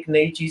एक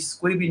नई चीज़,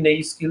 कोई भी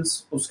नई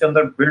स्किल्स उसके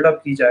अंदर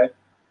बिल्डअप की जाए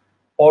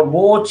और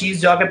वो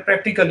चीज़ जाके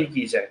प्रैक्टिकली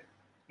की जाए,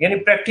 यानी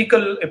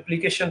प्रैक्टिकल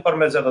एप्लीकेशन पर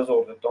मैं ज़्यादा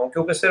जोर देता हूँ,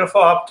 क्योंकि सिर्फ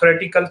आप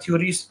थ्योरेटिकल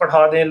थ्योरीज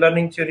पढ़ा दें,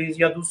 लर्निंग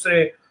थ्योरीज या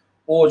दूसरे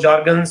वो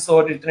जार्गन्स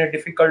और इतने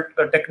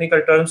डिफिकल्ट टेक्निकल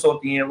टर्म्स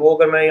होती हैं, वो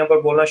अगर मैं यहाँ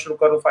पर बोलना शुरू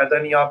करूँ फ़ायदा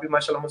नहीं, आप भी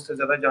माशाल्लाह मुझसे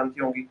ज़्यादा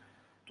जानती होंगी,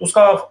 तो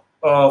उसका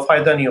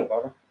फ़ायदा नहीं होगा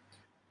ना।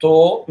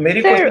 तो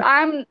मेरी सर कोशिश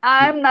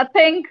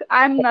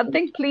I am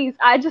nothing please,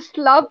 I just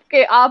love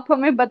के आप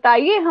हमें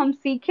बताइए, हम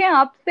सीखें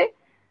आपसे।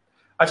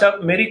 अच्छा,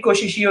 मेरी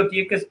कोशिश ये होती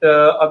है कि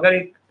अगर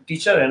एक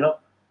टीचर है ना,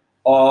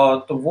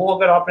 और तो वो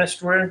अगर आपने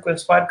स्टूडेंट को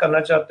इंस्पायर करना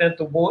चाहते हैं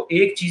तो वो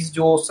एक चीज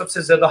जो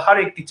सबसे ज्यादा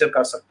हर एक टीचर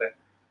कर सकता है,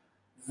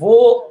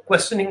 वो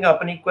क्वेश्चनिंग,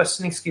 अपनी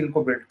क्वेश्चनिंग स्किल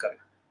को बिल्ड करें।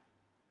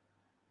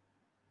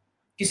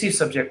 किसी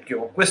सब्जेक्ट के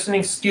हो,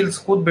 क्वेश्चनिंग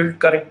स्किल्स खुद बिल्ड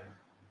करें,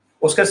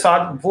 उसके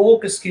साथ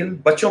वो स्किल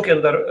बच्चों के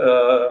अंदर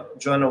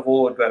जो है ना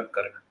वो डेवलप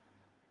करें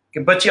कि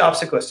बच्चे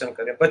आपसे क्वेश्चन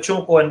करें, बच्चों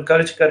को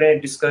एनकरेज करें,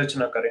 डिस्करेज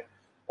ना करें।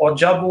 और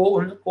जब वो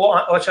उनको,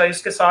 अच्छा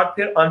इसके साथ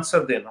फिर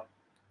आंसर देना,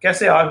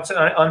 कैसे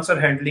आंसर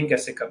हैंडलिंग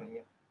कैसे करनी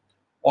है,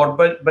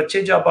 और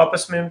बच्चे जब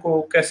आपस में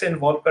उनको कैसे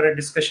इन्वॉल्व करें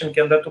डिस्कशन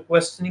के अंदर, तो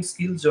क्वेश्चनिंग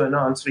स्किल्स जो है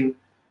ना, आंसरिंग,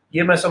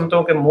 ये मैं समझता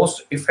हूँ कि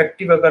मोस्ट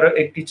इफेक्टिव अगर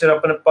एक टीचर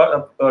अपने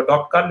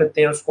अडॉप्ट कर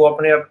लेते हैं उसको,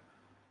 अपने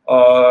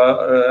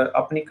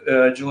अपनी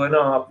जो है ना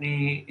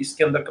अपनी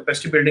इसके अंदर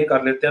कैपेसिटी बिल्डिंग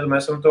कर लेते हैं, तो मैं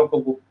समझता हूँ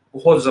कि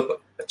बहुत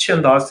अच्छे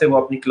अंदाज से वो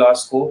अपनी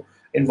क्लास को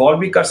इन्वॉल्व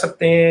भी कर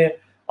सकते हैं।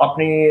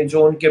 अपनी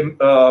जो उनके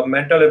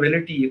मेंटल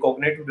एबिलिटी,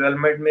 कॉग्निटिव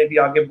डेवलपमेंट में भी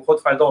आगे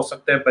बहुत फायदा हो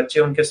सकता है, बच्चे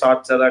उनके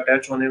साथ ज़्यादा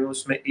अटैच होने में,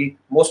 उसमें एक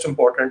मोस्ट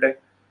इम्पॉर्टेंट है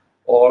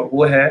और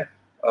वो है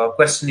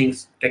क्वेश्चनिंग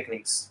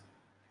टेक्निक्स।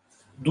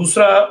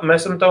 दूसरा मैं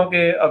समझता हूँ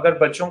कि अगर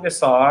बच्चों के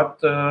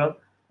साथ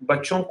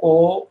बच्चों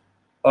को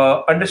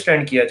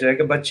अंडरस्टैंड किया जाए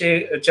कि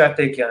बच्चे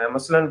चाहते क्या हैं,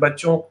 मसलन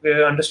बच्चों के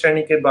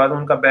अंडरस्टैंडिंग के बाद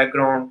उनका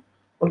बैकग्राउंड,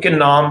 उनके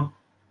नाम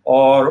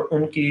और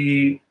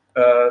उनकी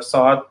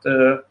साथ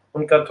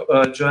उनका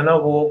जो है ना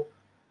वो,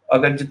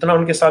 अगर जितना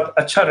उनके साथ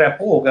अच्छा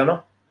रैपो होगा ना,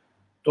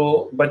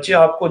 तो बच्चे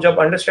आपको जब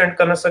अंडरस्टैंड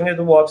करना सकेंगे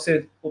तो वो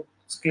आपसे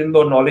स्किल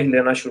और नॉलेज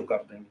लेना शुरू कर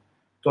देंगे।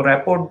 तो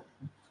रैपो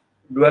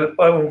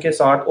डेवलपर उनके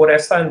साथ, और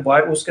ऐसा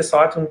उसके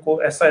साथ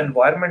उनको ऐसा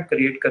एनवायरनमेंट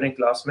क्रिएट करें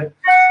क्लास में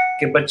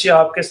कि बच्चे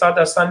आपके साथ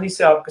आसानी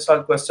से आपके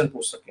साथ क्वेश्चन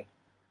पूछ सकें,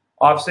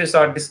 आपसे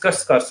साथ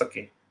डिस्कस कर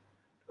सकें।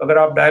 अगर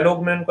आप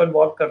डायलॉग में उनको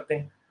इन्वॉल्व करते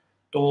हैं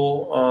तो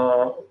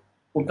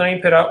उतना ही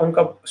फिर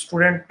उनका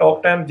स्टूडेंट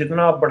टॉक टाइम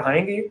जितना आप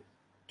बढ़ाएंगे,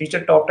 टीचर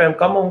टॉक टाइम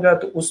कम होगा,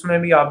 तो उसमें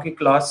भी आपकी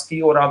क्लास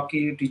की और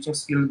आपकी टीचिंग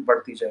स्किल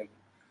बढ़ती जाएगी।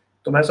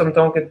 तो मैं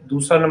समझता हूँ कि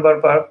दूसरा नंबर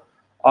पर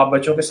आप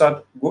बच्चों के साथ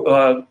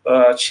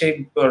अच्छे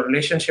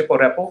रिलेशनशिप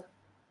और रेपो,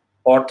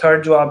 और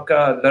थर्ड जो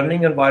आपका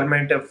लर्निंग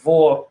एनवायरनमेंट है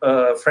वो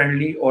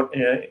फ्रेंडली और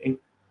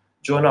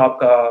जो ना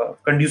आपका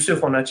कंड्यूसिव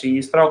होना चाहिए,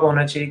 इस तरह का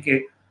होना चाहिए कि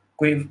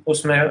कोई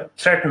उसमें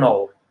थ्रेट ना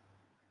हो।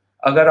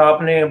 अगर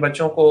आपने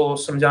बच्चों को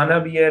समझाना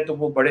भी है तो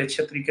वो बड़े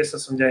अच्छे तरीके से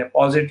समझाएं,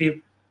 पॉजिटिव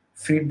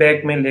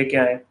फीडबैक में लेके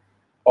आएँ,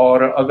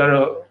 और अगर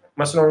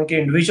मसलन उनके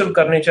इंडिविजुअल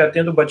करने चाहते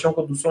हैं तो बच्चों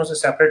को दूसरों से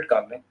सेपरेट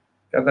कर लें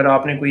कि अगर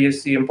आपने कोई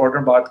ऐसी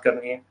इंपॉर्टेंट बात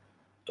करनी है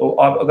तो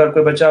आप, अगर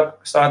कोई बच्चा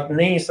साथ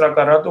नहीं इस तरह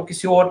कर रहा तो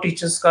किसी और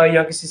टीचर्स का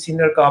या किसी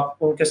सीनियर का आप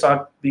उनके साथ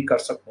भी कर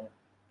सकते हैं।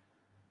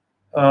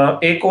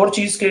 एक और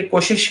चीज़ की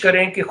कोशिश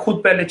करें कि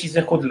खुद पहले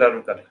चीज़ें खुद लर्न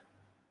करें,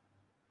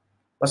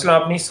 मसला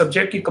अपनी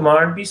सब्जेक्ट की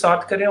कमांड भी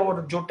साथ करें,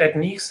 और जो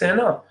टेक्निक्स हैं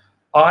ना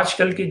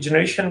आजकल की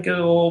जनरेशन के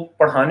वो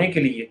पढ़ाने के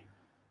लिए,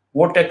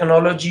 वो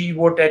टेक्नोलॉजी,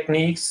 वो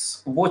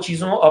टेक्निक्स, वो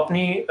चीज़ों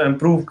अपनी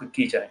इम्प्रूव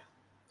की जाए,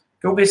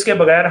 क्योंकि इसके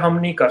बगैर हम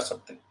नहीं कर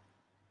सकते।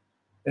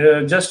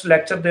 जस्ट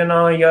लेक्चर देना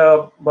या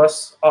बस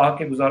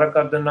आके गुजारा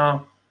कर देना,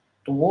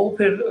 तो वो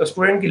फिर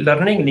स्टूडेंट की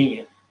लर्निंग नहीं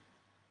है।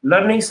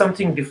 Learning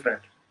something different.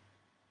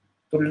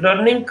 तो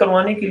लर्निंग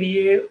करवाने के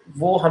लिए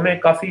वो हमें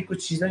काफ़ी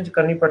कुछ चीज़ें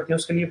करनी पड़ती हैं,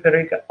 उसके लिए फिर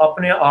एक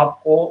अपने आप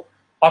को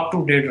अप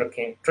टू डेट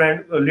रखें,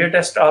 ट्रेंड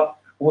लेटेस्ट आप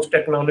उस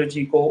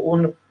टेक्नोलॉजी को,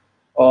 उन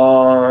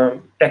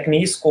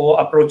टेक्निक्स को,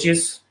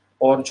 अप्रोचेस,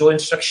 और जो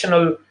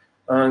इंस्ट्रक्शनल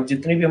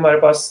जितनी भी हमारे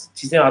पास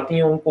चीज़ें आती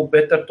हैं उनको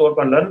बेहतर तौर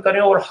पर लर्न करें,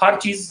 और हर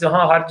चीज़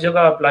जहाँ हर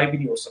जगह अप्लाई भी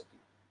नहीं हो सकती,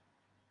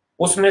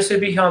 उसमें से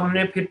भी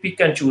हमने फिर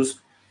पिक एंड चूज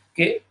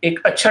कि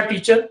एक अच्छा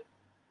टीचर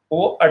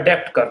वो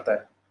अडेप्ट करता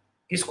है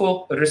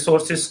किसको,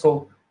 रिसोर्सेस को,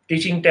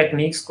 टीचिंग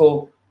टेक्निक्स को,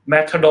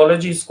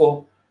 मैथडोलॉजीज को।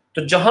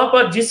 तो जहां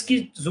पर जिसकी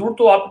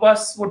जरूरत हो आपके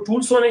पास वो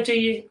टूल्स होने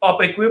चाहिए,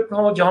 आप इक्विप्ड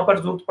हो, जहां पर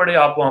जरूरत पड़े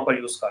आप वहां पर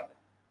यूज कर लें।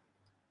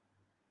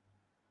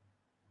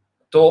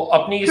 तो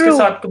अपनी इसके ट्रू,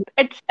 साथ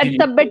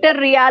इट्स अ बेटर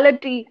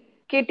रियलिटी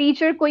कि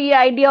टीचर को ये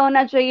आइडिया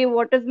होना चाहिए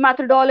what is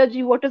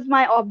methodology, what is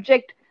my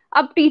object.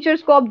 अब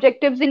टीचर्स को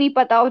ऑब्जेक्टिव्स ही नहीं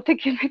पता होते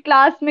कि मैं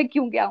क्लास में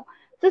क्यों गया हूँ।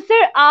 तो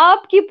सर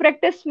आपकी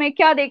प्रैक्टिस में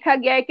क्या देखा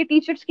गया है कि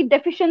टीचर्स की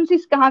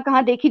डेफिशिएंसीज कहाँ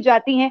कहाँ देखी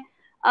जाती हैं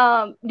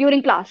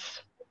during class?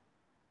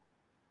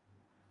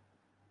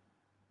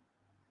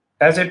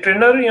 As a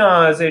trainer या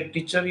एज ए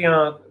टीचर, या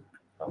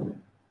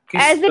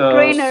किस एज ए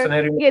ट्रेनर,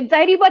 सिनेरियो? ये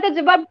जाहिर बात है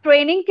जब आप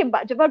ट्रेनिंग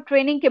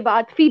के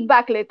बाद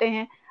फीडबैक लेते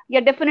हैं, या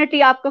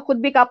डेफिनेटली आपका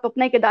खुद भी आप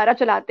अपना एक इदारा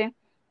चलाते हैं,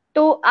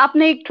 تو آپ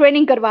نے ایک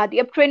ٹریننگ کروا دی.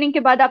 اب ٹریننگ کے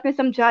بعد آپ نے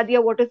سمجھا دیا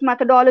what is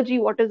methodology,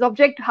 what is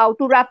object, how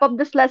to wrap up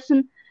this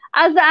lesson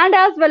as and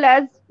as well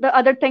as the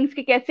other things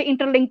کہ کیسے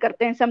انٹر لنک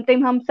کرتے ہیں. سم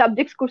ٹائم ہم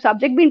سبجیکٹس کو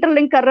سبجیکٹ بھی انٹر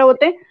لنک کر رہے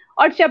ہوتے ہیں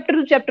اور چیپٹر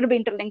ٹو چیپٹر بھی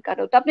انٹر لنک کر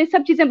رہے ہوتے ہیں. آپ نے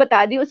سب چیزیں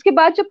بتا دی. اس کے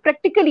بعد جب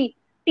پریکٹیکلی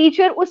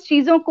ٹیچر اس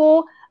چیزوں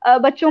کو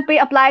بچوں پہ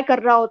اپلائی کر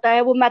رہا ہوتا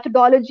ہے, وہ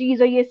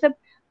میتھڈالوجیز اور یہ سب,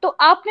 تو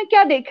آپ نے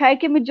کیا دیکھا ہے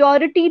کہ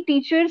میجورٹی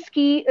ٹیچرس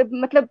کی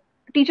مطلب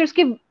ٹیچرس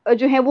کے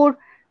جو ہے وہ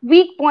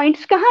ویک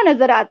پوائنٹس کہاں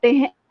نظر آتے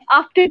ہیں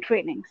آفٹر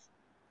ٹریننگ؟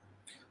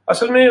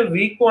 اصل میں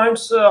ویک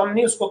پوائنٹس ہم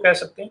نہیں اس کو کہہ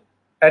سکتے,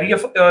 ایریا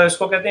اس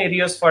کو کہتے ہیں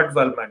ایریاز فار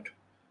ڈیولپمنٹ.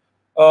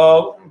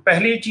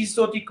 پہلی چیز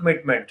تو ہوتی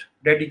کمٹمنٹ,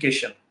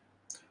 ڈیڈیکیشن,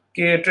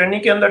 کہ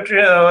ٹریننگ کے اندر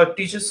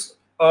ٹیچرس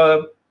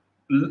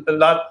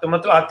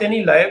مطلب آتے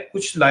نہیں لائے,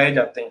 کچھ لائے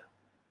جاتے ہیں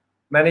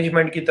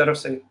مینجمنٹ کی طرف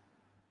سے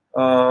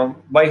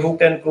بائی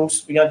ہوک اینڈ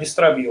کروکس یا جس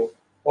طرح بھی ہو,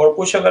 اور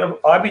کچھ اگر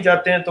آ بھی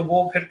جاتے ہیں تو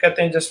وہ پھر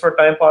کہتے ہیں جسٹ فار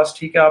ٹائم پاس,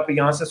 ٹھیک ہے آپ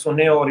یہاں سے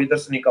سنیں اور ادھر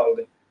سے نکال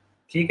دیں,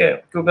 ٹھیک ہے,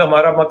 کیونکہ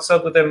ہمارا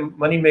مقصد ہوتا ہے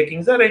منی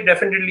میکنگ. سر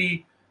ڈیفینیٹلی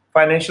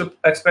فائنینشیل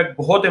ایسپیکٹ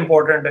بہت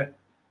امپورٹنٹ ہے,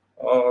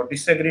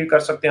 ڈس ایگری کر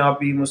سکتے ہیں آپ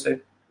بھی مجھ سے,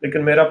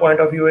 لیکن میرا پوائنٹ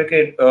آف ویو ہے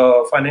کہ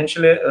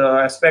فائنینشیل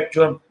ایسپیکٹ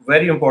جو ہے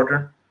ویری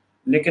امپورٹنٹ,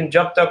 لیکن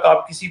جب تک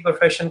آپ کسی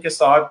پروفیشن کے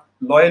ساتھ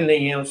لوئل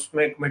نہیں ہیں, اس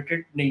میں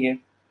کمیٹڈ نہیں ہیں,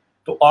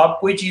 تو آپ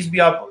کوئی چیز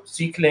بھی آپ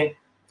سیکھ لیں.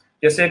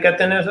 جیسے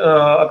کہتے ہیں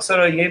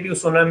اکثر یہ بھی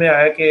سننے میں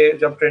آیا کہ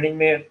جب ٹریننگ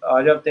میں آ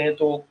جاتے ہیں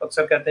تو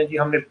اکثر کہتے ہیں جی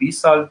ہم نے 20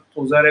 سال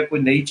تو ظاہر ہے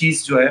کوئی نئی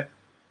چیز جو ہے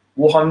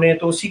وہ ہم نے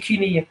تو سیکھی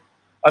نہیں ہے.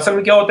 اصل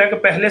میں کیا ہوتا ہے کہ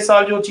پہلے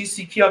سال جو چیز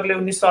سیکھی اگلے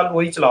 19 سال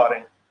وہی چلا رہے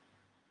ہیں,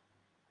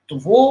 تو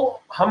وہ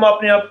ہم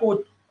اپنے آپ کو,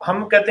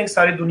 ہم کہتے ہیں کہ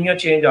ساری دنیا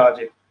چینج آ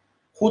جائے,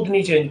 خود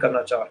نہیں چینج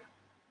کرنا چاہ رہے.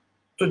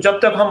 تو جب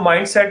تک ہم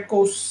مائنڈ سیٹ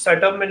کو اس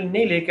سیٹ اپ میں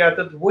نہیں لے کے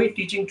آتے, تو وہی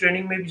ٹیچنگ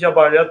ٹریننگ میں بھی جب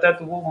آ جاتا ہے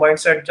تو وہ مائنڈ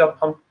سیٹ, جب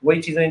ہم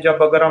وہی چیزیں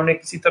جب اگر ہم نے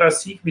کسی طرح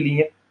سیکھ بھی لی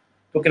ہیں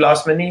تو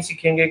کلاس میں نہیں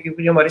سیکھیں گے,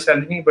 کیونکہ ہماری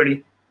سیلری نہیں بڑھی,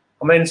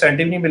 ہمیں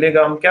انسینٹیو نہیں ملے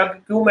گا, ہم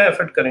کیوں میں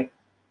ایفرٹ کریں.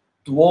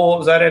 تو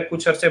وہ ظاہر ہے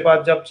کچھ عرصے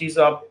بعد جب چیز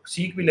آپ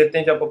سیکھ بھی لیتے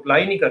ہیں, جب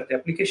اپلائی نہیں کرتے,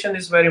 اپلیکیشن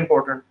از ویری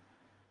امپورٹنٹ.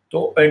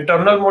 تو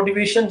انٹرنل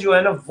موٹیویشن جو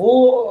ہے نا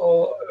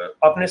وہ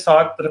اپنے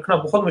ساتھ رکھنا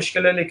بہت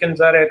مشکل ہے, لیکن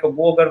ظاہر ہے کہ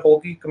وہ اگر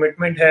ہوگی,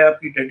 کمٹمنٹ ہے, آپ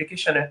کی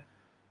ڈیڈیکیشن ہے,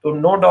 تو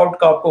نو ڈاؤٹ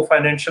کہ آپ کو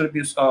فائنینشیل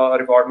بھی اس کا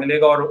ریوارڈ ملے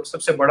گا, اور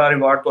سب سے بڑا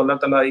ریوارڈ تو اللہ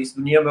تعالیٰ اس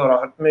دنیا میں اور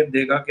آخرت میں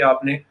دے گا کہ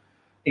آپ نے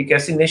ایک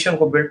ایسی نیشن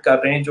کو بلڈ کر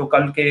رہے ہیں جو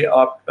کل کے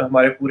آپ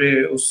ہمارے پورے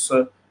اس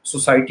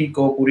سوسائٹی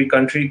کو, پوری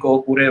کنٹری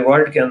کو, پورے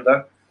ورلڈ کے اندر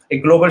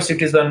ایک گلوبل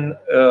سٹیزن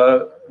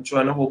جو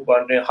ہے نا وہ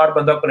بن رہے ہیں. ہر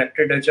بندہ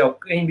کنیکٹڈ ہے چاہے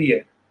کہیں بھی ہے.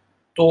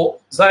 تو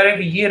ظاہر ہے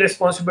کہ یہ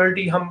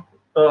ریسپانسبلٹی ہم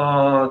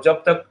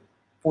جب تک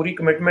پوری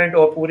کمٹمنٹ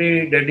اور پوری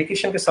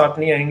ڈیڈیکیشن کے ساتھ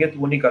نہیں آئیں گے تو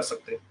وہ نہیں کر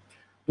سکتے.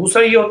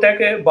 دوسرا یہ ہوتا ہے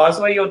کہ بعض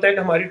یہ ہوتا ہے کہ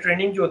ہماری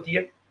ٹریننگ جو ہوتی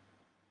ہے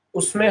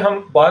اس میں ہم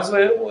بعض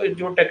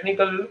جو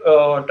ٹیکنیکل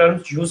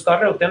ٹرمز یوز کر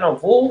رہے ہوتے ہیں نا,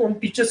 وہ ان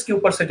ٹیچرس کے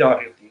اوپر سے جا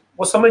رہی ہوتی ہے,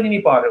 وہ سمجھ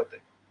نہیں پا رہے ہوتے,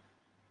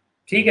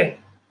 ٹھیک ہے.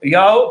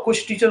 یا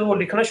کچھ ٹیچر وہ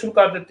لکھنا شروع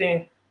کر دیتے ہیں,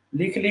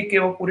 لکھ کے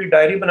وہ پوری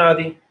ڈائری بنا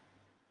دی.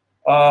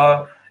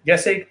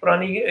 جیسے ایک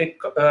پرانی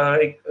ایک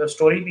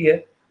اسٹوری بھی ہے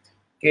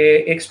کہ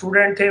ایک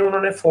اسٹوڈنٹ تھے,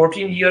 انہوں نے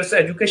 14 ایئرس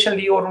ایجوکیشن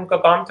لی اور ان کا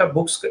کام تھا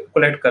بکس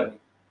کلیکٹ کرنی,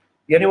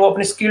 یعنی وہ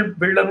اپنی اسکل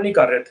بلڈ اپ نہیں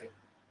کر رہے تھے.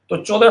 تو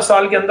 14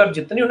 سال کے اندر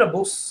جتنی انہیں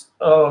بکس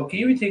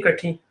کی ہوئی تھی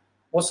اکٹھی,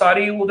 وہ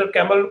ساری ادھر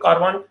کیمل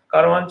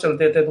کاروان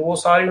چلتے تھے, تو وہ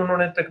ساری انہوں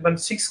نے تقریباً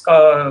 6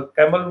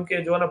 کیمل ان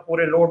کے جو ہے نا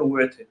پورے لوڈ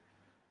ہوئے تھے,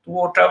 تو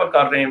وہ ٹریول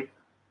کر رہے ہیں.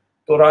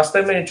 تو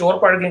راستے میں چور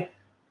پڑ گئے,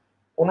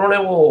 انہوں نے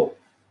وہ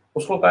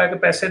اس کو کہا کہ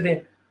پیسے دیں,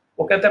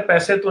 وہ کہتے ہیں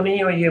پیسے تو نہیں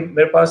ہے, یہ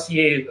میرے پاس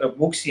یہ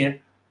بکس ہی ہیں.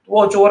 تو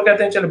وہ چور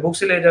کہتے ہیں چلے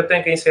بکس لے جاتے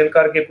ہیں, کہیں سیل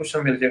کر کے کچھ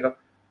مل جائے گا.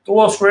 تو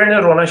وہ اسٹوڈنٹ نے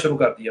رونا شروع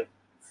کر دیا.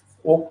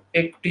 وہ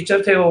ایک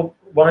ٹیچر تھے, وہ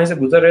وہاں سے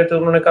گزر رہے تھے,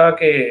 انہوں نے کہا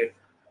کہ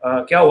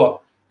کیا ہوا؟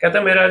 کہتے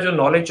ہیں میرا جو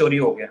نالج چوری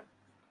ہو گیا.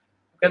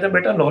 کہتے ہیں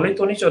بیٹا نالج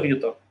تو نہیں چوری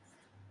ہوتا.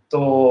 تو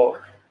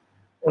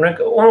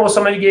وہ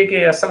سمجھ گئے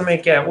کہ اصل میں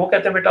کیا ہے. وہ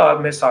کہتے ہیں بیٹا آپ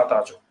میرے ساتھ آ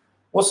جاؤ.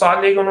 وہ ساتھ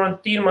لے کے انہوں نے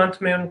 3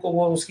 منتھ میں ان کو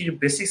وہ اس کی جو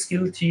بیسک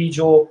اسکل تھی,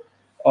 جو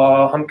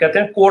ہم کہتے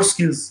ہیں کور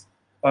اسکلز,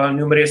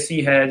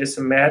 نیومریسی ہے,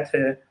 جیسے میتھ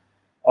ہے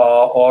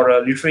اور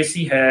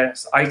لٹریسی ہے,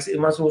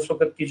 اس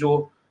وقت کی جو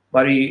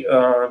ہماری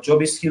جو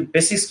بھی اسکل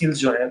بیسک اسکلز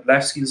جو ہیں,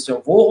 لائف اسکلز جو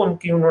ہیں, وہ ان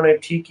کی انہوں نے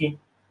ٹھیک کی.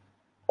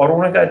 اور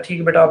انہوں نے کہا ٹھیک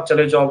ہے بیٹا آپ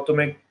چلے جاؤ,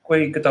 تمہیں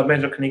کوئی کتابیں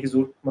رکھنے کی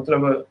ضرورت,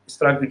 مطلب اس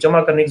طرح کی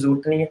جمع کرنے کی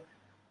ضرورت نہیں ہے,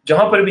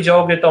 جہاں پر بھی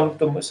جاؤ گے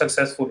تم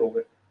سکسیزفل ہو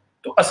گئے.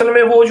 تو اصل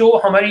میں وہ جو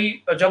ہماری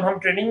جب ہم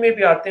ٹریننگ میں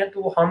بھی آتے ہیں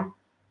تو ہم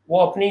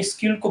وہ اپنی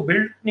اسکل کو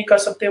بلڈ نہیں کر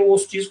سکتے, وہ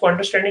اس چیز کو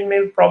انڈرسٹینڈنگ میں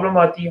پرابلم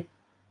آتی ہے.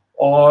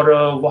 اور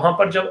وہاں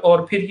پر جب, اور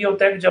پھر یہ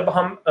ہوتا ہے کہ جب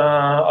ہم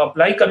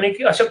اپلائی کرنے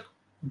کی, اچھا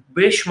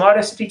بے شمار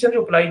ایسے ٹیچر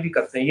جو اپلائی بھی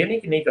کرتے ہیں, یہ نہیں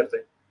کہ نہیں کرتے,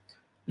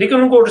 لیکن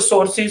ان کو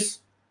ریسورسز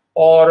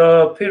اور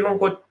پھر ان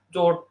کو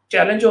جو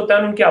چیلنج ہوتا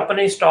ہے ان کے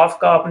اپنے اسٹاف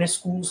کا, اپنے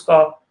اسکولس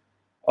کا,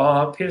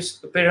 پھر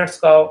پیرنٹس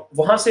کا,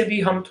 وہاں سے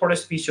بھی ہم تھوڑے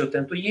اسپیچ ہوتے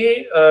ہیں. تو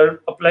یہ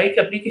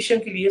اپلیکیشن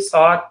کے لیے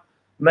ساتھ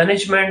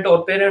مینجمنٹ اور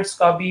پیرنٹس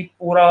کا بھی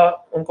پورا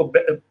ان کو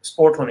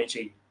سپورٹ ہونی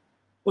چاہیے.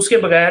 اس کے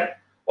بغیر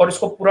اور اس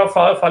کو پورا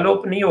فالو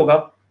اپ نہیں ہوگا.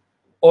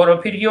 اور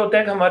پھر یہ ہوتا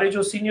ہے کہ ہمارے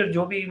جو سینئر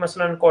جو بھی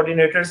مثلاً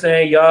کوآرڈینیٹرز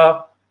ہیں یا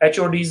ایچ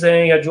او ڈیز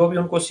ہیں یا جو بھی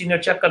ان کو سینئر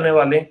چیک کرنے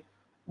والے ہیں,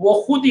 वो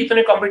खुद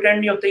इतने कॉम्पिटेंट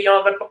नहीं होते, या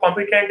अगर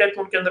कॉम्पिटेंट है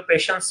तो उनके अंदर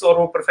पेशेंस और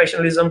वो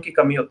प्रोफेशनलिज्म की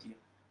कमी होती है,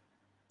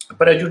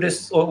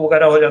 प्रेजुडिस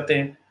वगैरह हो जाते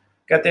हैं,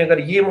 कहते हैं अगर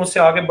ये मुझसे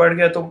आगे बढ़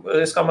गया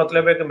तो इसका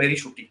मतलब है कि मेरी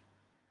छुट्टी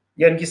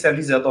या इनकी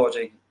सैलरी ज्यादा हो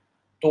जाएगी।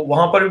 तो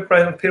वहां पर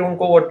भी फिर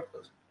उनको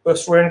वो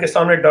स्टूडेंट के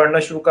सामने डांटना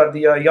शुरू कर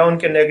दिया या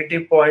उनके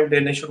नेगेटिव पॉइंट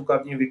देने शुरू कर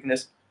दिए,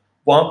 वीकनेस,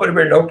 वहां पर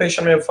भी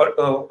अडॉप्टेशन में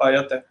फर्क आ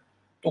जाता है।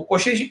 तो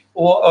कोशिश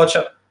वो,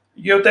 अच्छा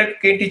ये होता है कि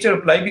कई टीचर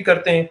अप्लाई भी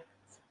करते हैं,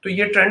 तो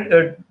ये ट्रेंड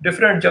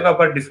डिफरेंट जगह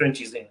पर डिफरेंट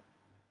चीजें हैं,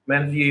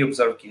 मैंने ये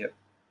ऑब्जर्व किया।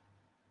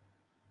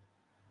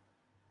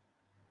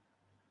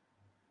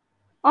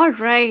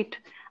 ऑलराइट,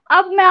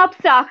 अब मैं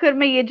आपसे आखिर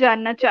में ये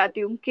जानना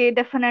चाहती हूँ कि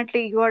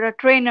definitely you are a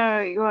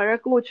trainer, you are a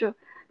coach,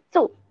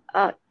 so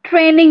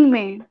training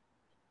में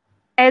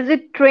एज ए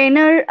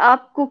ट्रेनर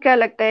आपको क्या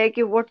लगता है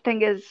कि what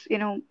thing is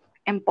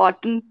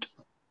important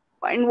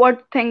and what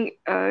thing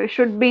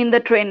should be in the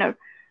trainer,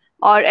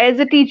 or as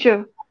a teacher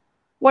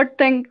what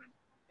thing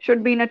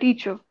should be in a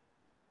teacher?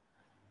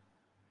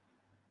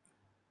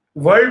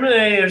 World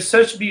में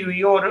research भी हुई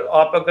है, और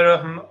आप अगर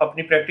हम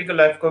अपनी प्रैक्टिकल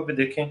लाइफ को भी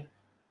देखें,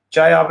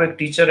 चाहे आप एक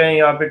टीचर हैं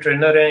या आप एक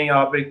ट्रेनर हैं या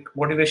आप एक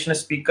मोटिवेशनल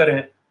स्पीकर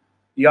हैं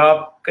या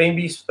आप कहीं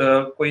भी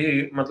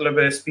कोई मतलब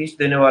स्पीच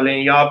देने वाले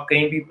हैं या आप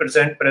कहीं भी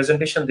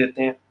प्रेजेंटेशन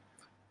देते हैं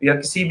या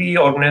किसी भी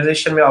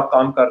ऑर्गेनाइजेशन में आप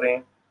काम कर रहे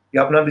हैं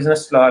या अपना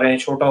बिजनेस चला रहे हैं,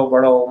 छोटा हो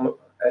बड़ा हो,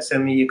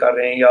 एसएमई ये कर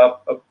रहे हैं या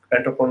आप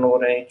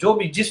एंटरप्रेन्योर हैं, जो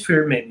भी जिस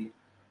फील्ड में भी,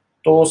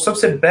 तो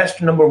सबसे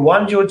बेस्ट नंबर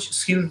वन जो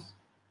स्किल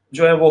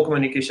जो है वो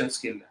कम्युनिकेशन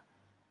स्किल है।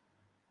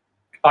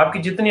 आपकी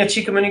जितनी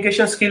अच्छी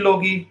कम्युनिकेशन स्किल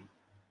होगी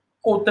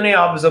उतने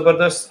आप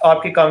जबरदस्त,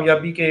 आपकी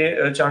कामयाबी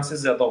के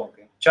चांसेस ज्यादा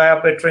होंगे। चाहे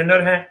आप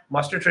ट्रेनर हैं,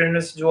 मास्टर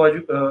ट्रेनर्स जो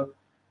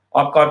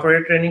आप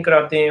कॉर्पोरेट ट्रेनिंग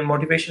कराते हैं,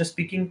 मोटिवेशन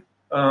स्पीकिंग,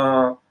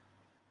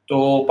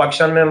 तो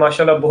पाकिस्तान में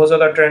माशाल्लाह बहुत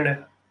ज्यादा ट्रेंड है।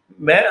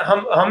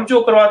 हम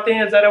जो करवाते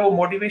हैं जरा वो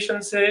मोटिवेशन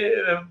से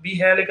भी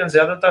है, लेकिन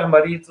ज्यादातर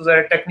हमारी तो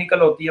जरा टेक्निकल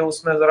होती है,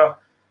 उसमें जरा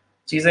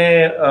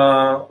चीजें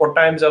और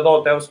टाइम ज्यादा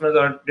होता है, उसमें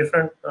जरा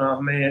डिफरेंट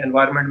हमें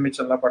एनवायरनमेंट में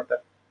चलना पड़ता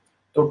है।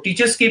 तो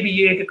टीचर्स की भी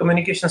ये है कि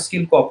कम्युनिकेशन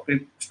स्किल को आप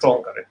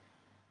स्ट्रॉन्ग करें,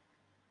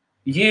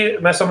 ये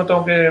मैं समझता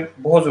हूँ कि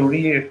बहुत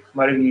ज़रूरी है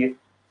हमारे लिए।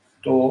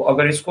 तो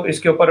अगर इसको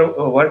इसके ऊपर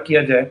वर्क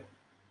किया जाए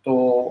तो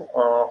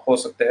हो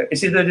सकता है।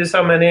 इसी तरह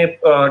जैसा मैंने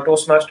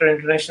टोस्ट मास्टर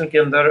इंटरनेशनल के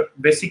अंदर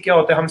बेसिक क्या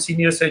होता है, हम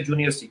सीनियर से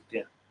जूनियर सीखते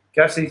हैं,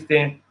 क्या सीखते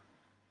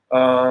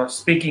हैं,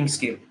 स्पीकिंग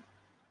स्किल,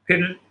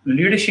 फिर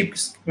लीडरशिप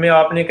में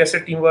आपने कैसे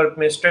टीम वर्क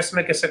में स्ट्रेस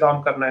में कैसे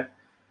काम करना है,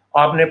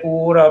 आपने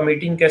पूरा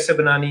मीटिंग कैसे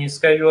बनानी है,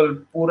 स्केड्यूल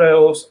पूरा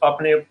उस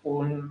आपने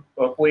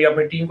पूरी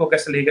अपनी टीम को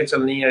कैसे लेकर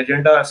चलनी है,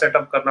 एजेंडा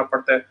सेटअप करना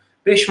पड़ता है,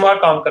 बेशुमार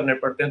काम करने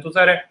पड़ते हैं। तो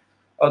ज़रा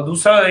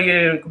दूसरा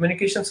ये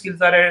कम्युनिकेशन स्किल्स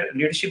ज़रा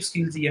लीडरशिप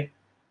स्किल्स ही है।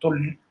 तो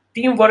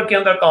टीम वर्क के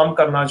अंदर काम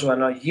करना जो है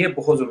ना ये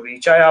बहुत ज़रूरी है,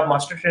 चाहे आप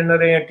मास्टर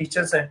ट्रेनर हैं या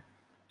टीचर्स हैं।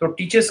 तो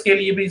टीचर्स के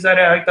लिए भी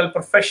ज़रा आजकल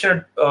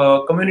प्रोफेशनल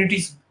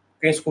कम्युनिटीज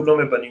कई स्कूलों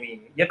में बनी हुई है,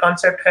 ये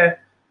कॉन्सेप्ट है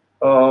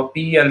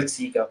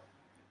PLC का।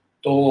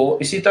 तो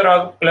इसी तरह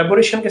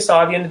कोलैबोरेशन के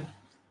साथ, यानी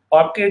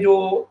आपके जो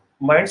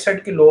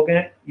माइंडसेट के लोग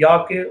हैं या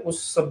आपके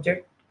उस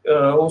सब्जेक्ट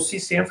उसी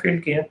सेम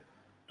फील्ड के हैं,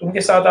 तो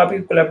उनके साथ आपकी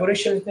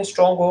कोलैबोरेशन इतनी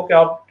स्ट्रांग हो कि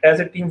आप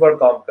एज ए टीम वर्क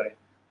काम करें,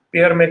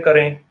 पेयर में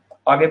करें,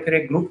 आगे फिर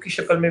एक ग्रुप की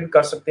शक्ल में भी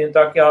कर सकते हैं,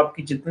 ताकि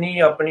आपकी जितनी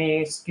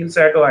अपनी स्किल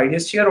सेट और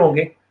आइडियाज शेयर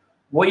होंगे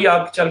वही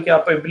आप चल के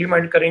आप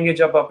इम्प्लीमेंट करेंगे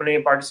जब अपने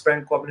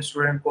पार्टिसिपेंट को, अपने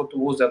स्टूडेंट को, तो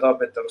वो ज़्यादा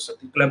बेहतर हो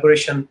सकती है।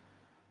 कोलैबोरेशन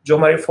जो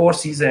हमारे 4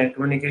 C's हैं,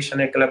 कम्युनिकेशन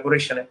है,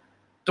 कोलैबोरेशन है,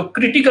 तो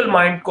क्रिटिकल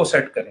माइंड को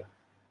सेट करें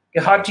कि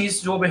हर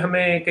चीज़ जो भी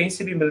हमें कहीं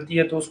से भी मिलती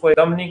है तो उसको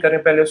एकदम नहीं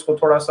करें, पहले उसको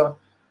थोड़ा सा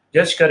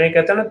जज करें।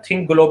 कहते हैं ना,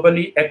 थिंक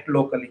ग्लोबली एक्ट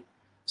लोकली,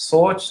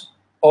 सोच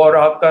और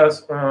आपका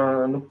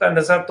नुक्ता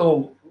नज़र तो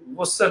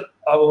वसत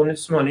अब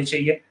उसमें होनी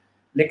चाहिए,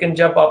 लेकिन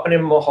जब अपने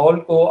माहौल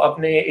को,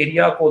 अपने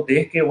एरिया को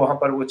देख के वहाँ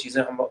पर वो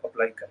चीज़ें हम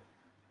अप्लाई करें,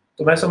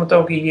 तो मैं समझता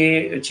हूँ कि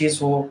ये चीज़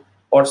हो।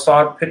 और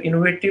साथ फिर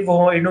इनोवेटिव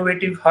हो,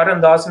 इनोवेटिव हर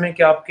अंदाज में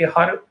कि आपके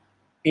हर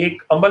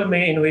एक अमल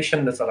में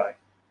इनोवेशन नज़र आए।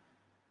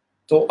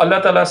 तो अल्लाह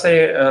ताला से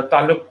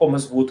ताल्लुक़ को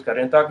मजबूत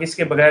करें, ताकि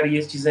इसके बगैर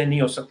ये चीज़ें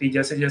नहीं हो सकती।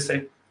 जैसे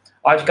जैसे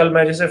आजकल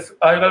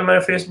मैं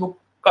फेसबुक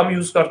कम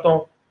यूज़ करता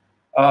हूँ,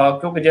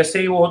 क्योंकि जैसे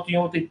ही वो होती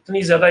हूँ तो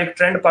इतनी ज़्यादा एक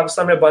ट्रेंड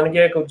पाकिस्तान में बन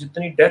गया है कि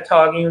जितनी डेथ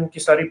आ गई उनकी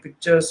सारी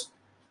पिक्चर्स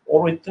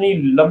और इतनी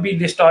लंबी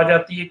लिस्ट आ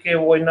जाती है कि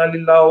वो इन्ना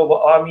लिल्लाह व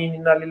आमीन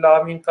इन्ना लिल्लाह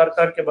आमीन कर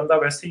कर के बंदा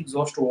वैसे ही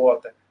एग्जॉस्ट हुआ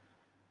होता है।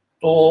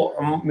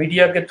 तो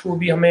मीडिया के थ्रू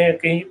भी हमें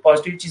कई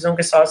पॉजिटिव चीज़ों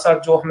के साथ साथ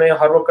जो हमें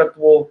हर वक्त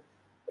वो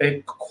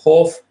एक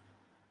खौफ,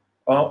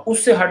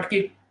 उससे हट के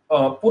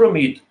पूरी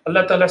उम्मीद,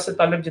 अल्लाह ताला से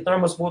ताल्लुक जितना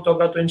मजबूत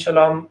होगा तो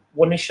इंशाल्लाह हम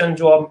वो निशन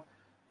जो हम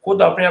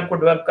खुद अपने आप को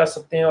डेवलप कर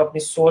सकते हैं, अपनी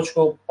सोच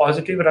को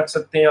पॉजिटिव रख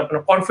सकते हैं, अपना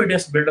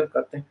कॉन्फिडेंस बिल्डअप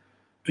करते हैं,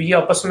 तो ये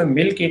आपस में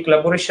मिल के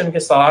कोलैबोरेशन के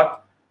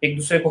साथ एक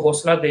दूसरे को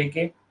हौसला दे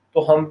के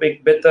तो हम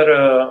एक बेहतर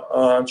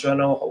जो है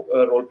ना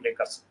रोल प्ले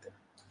कर सकते हैं।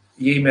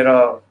 यही मेरा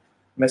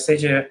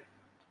मैसेज है।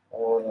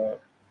 और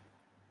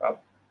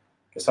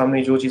आपके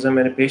सामने जो चीज़ें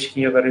मैंने पेश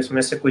की, अगर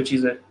इसमें से कोई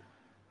चीज़ें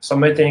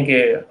समझते हैं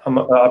कि हम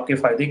आपके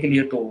फ़ायदे के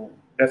लिए, तो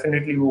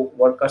डेफिनेटली वो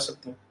वर्क कर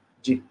सकते हैं।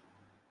 जी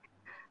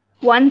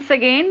Once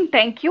again,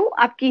 thank you.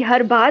 आपकी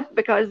हर बात,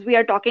 because we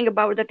are talking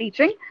about the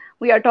teaching,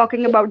 we are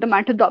talking about the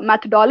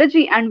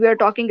methodology, and we are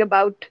talking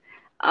about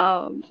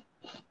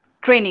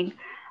training.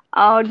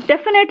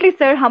 Definitely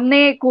sir,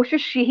 हमने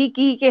कोशिश यही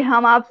की कि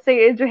हम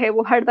आपसे जो है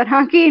वो हर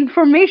तरह की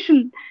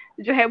इंफॉर्मेशन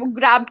जो है वो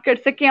ग्रैब कर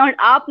सकें, और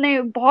आपने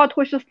बहुत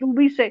खुश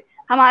उसलूबी से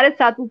हमारे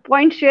साथ वो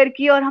पॉइंट शेयर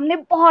किए, और हमने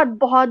बहुत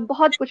बहुत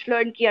बहुत कुछ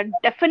लर्न किया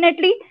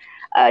डेफिनेटली.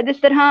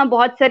 जिस तरह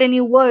बहुत सारे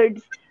न्यू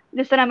वर्ड्स,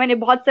 जिस तरह मैंने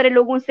बहुत सारे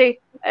लोगों से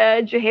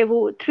जो है वो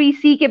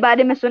 3C के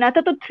बारे में सुना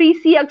था, तो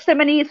 3C अक्सर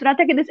मैंने ये सुना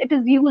था कि this it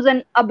is use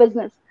in a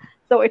business,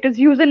 so it is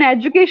use in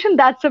education.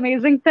 That's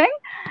amazing thing.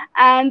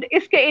 And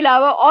इसके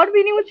अलावा और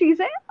भी न्यू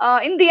चीजें.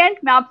 इन द एंड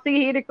मैं आपसे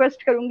यही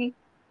रिक्वेस्ट करूंगी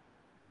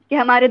कि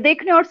हमारे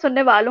देखने और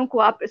सुनने वालों को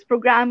आप इस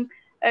प्रोग्राम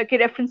के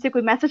रेफरेंस से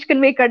कोई मैसेज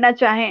कन्वे करना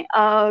चाहें,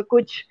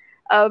 कुछ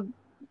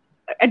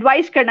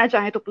एडवाइस करना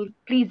चाहें, तो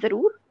प्लीज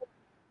जरूर.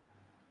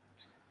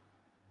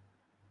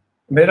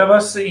 मेरा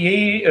बस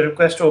यही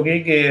रिक्वेस्ट होगी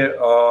कि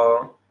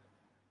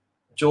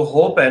जो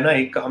होप है ना,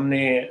 एक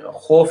हमने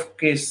खौफ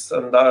के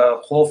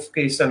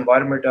इस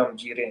एनवायरनमेंट हम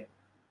जी रहे हैं,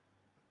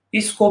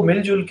 इसको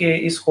मिलजुल के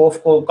इस खौफ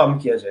को कम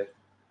किया जाए,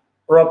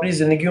 और अपनी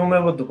जिंदगियों में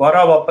वो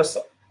दोबारा वापस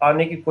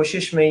आने की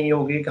कोशिश में ये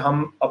होगी कि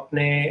हम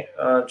अपने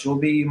जो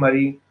भी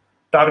हमारी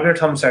टारगेट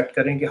हम सेट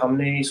करें कि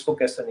हमने इसको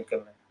कैसे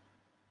निकलना है,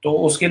 तो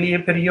उसके लिए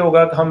फिर ये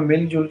होगा कि हम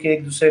मिलजुल के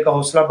एक दूसरे का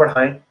हौसला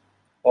बढ़ाएं,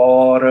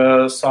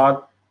 और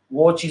साथ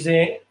वो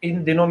चीज़ें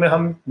इन दिनों में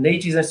हम नई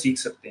चीज़ें सीख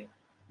सकते हैं.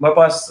 हमारे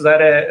पास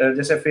ज़ाहिर है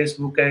जैसे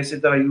फेसबुक है, इसी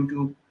तरह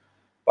यूट्यूब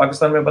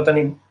पाकिस्तान में पता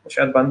नहीं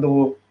शायद बंद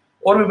हो,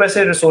 और भी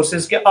वैसे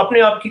रिसोर्सेज के अपने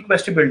आप की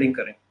कैपेसिटी बिल्डिंग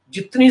करें.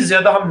 जितनी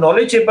ज्यादा हम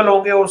नॉलेजेबल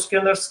होंगे और उसके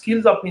अंदर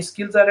स्किल्स, अपनी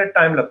स्किल्स आ रहे,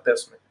 टाइम लगता है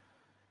उसमें.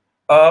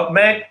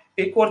 मैं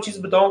एक और चीज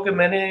बताऊं कि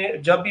मैंने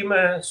जब भी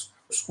मैं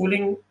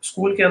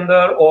स्कूल के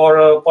अंदर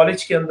और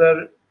कॉलेज के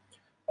अंदर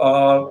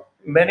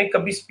मैंने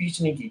कभी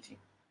स्पीच नहीं की थी.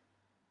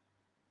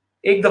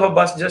 एक दफा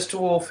बस जस्ट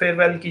वो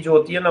फेयरवेल की जो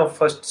होती है ना,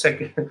 फर्स्ट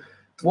सेकंड,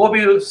 तो वो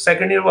भी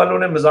सेकंड ईयर वालों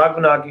ने मजाक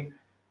बना के.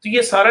 तो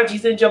ये सारा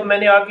चीजें जब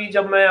मैंने आके,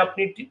 जब मैं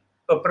अपनी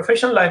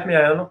प्रोफेशनल लाइफ में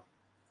आया ना,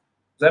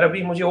 जरा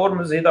भी मुझे और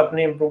मजीद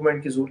अपने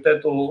इम्प्रूवमेंट की जरूरत है,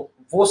 तो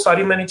वो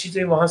सारी मैंने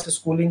चीजें वहां से,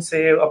 स्कूलिंग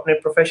से, अपने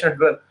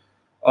प्रोफेशनल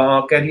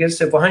कैरियर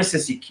से, वहां से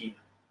सीखी.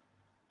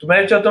 तो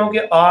मैं चाहता हूँ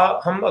कि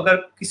हम अगर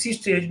किसी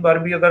स्टेज पर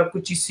भी अगर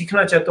कुछ चीज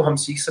सीखना चाहे तो हम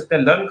सीख सकते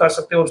हैं, लर्न कर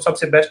सकते हैं. और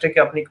सबसे बेस्ट है कि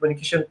अपनी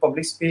कम्युनिकेशन,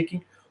 पब्लिक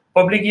स्पीकिंग.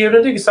 पब्लिक ये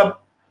नहीं कि सब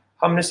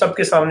हमने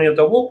सबके सामने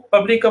होता, वो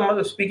पब्लिक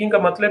का स्पीकिंग का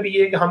मतलब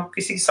ये है कि हम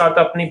किसी के साथ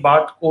अपनी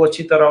बात को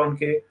अच्छी तरह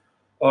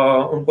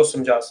उनको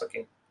समझा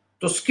सकें.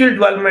 तो स्किल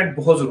डेवलपमेंट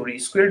बहुत जरूरी है.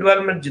 स्किल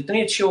डेवलपमेंट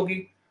जितनी अच्छी होगी,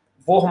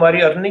 वो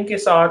हमारी अर्निंग के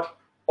साथ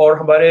और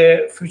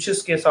हमारे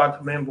फ्यूचर्स के साथ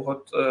हमें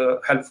बहुत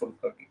हेल्पफुल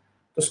होगी.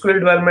 तो स्किल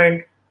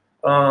डेवलपमेंट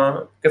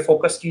पे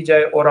फोकस की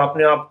जाए और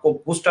अपने आप को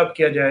बूस्ट अप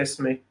किया जाए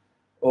इसमें,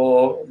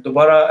 और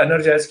दोबारा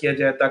एनर्जाइज किया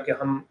जाए ताकि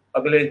हम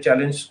अगले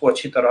चैलेंज को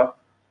अच्छी तरह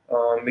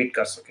मीट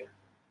कर सकें.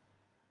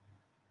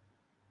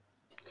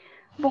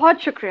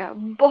 बहुत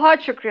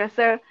शुक्रिया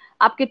सर,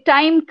 आपके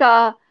टाइम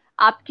का,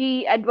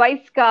 आपकी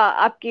एडवाइस का,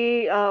 आपके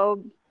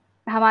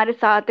हमारे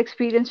साथ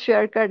एक्सपीरियंस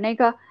शेयर करने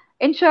का.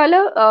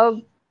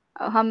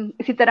 इंशाल्लाह हम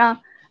इसी तरह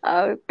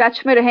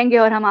टच में रहेंगे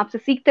और हम आपसे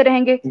सीखते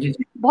रहेंगे. जी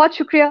जी, बहुत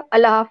शुक्रिया.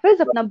 अल्लाह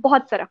हाफिज. अपना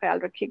बहुत सारा ख्याल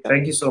रखिएगा.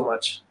 Thank you so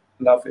much.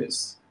 Allah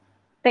Hafiz.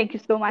 Thank you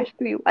so much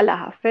to you. Allah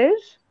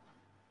Hafiz.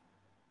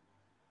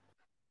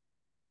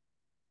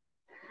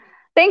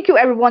 Thank you,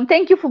 everyone.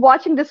 Thank you for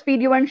watching this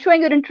video and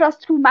showing your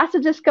interest through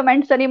messages,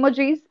 comments, and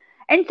emojis.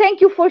 And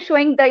thank you for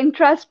showing the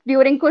interest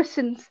during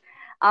questions.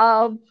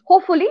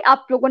 Hopefully,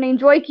 आप लोगों ने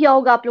enjoy किया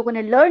होगा, आप लोगों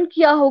ने learn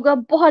किया होगा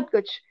बहुत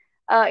कुछ.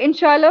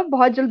 इंशाल्लाह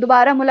बहुत जल्द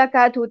दोबारा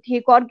मुलाकात होती है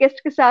एक और गेस्ट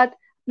के साथ.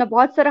 अपना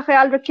बहुत सारा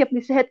ख्याल रखिए,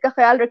 अपनी सेहत का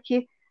ख्याल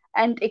रखिए,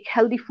 and एक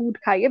healthy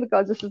food खाइए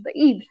because this is the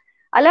Eid.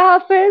 Allah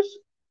Hafiz.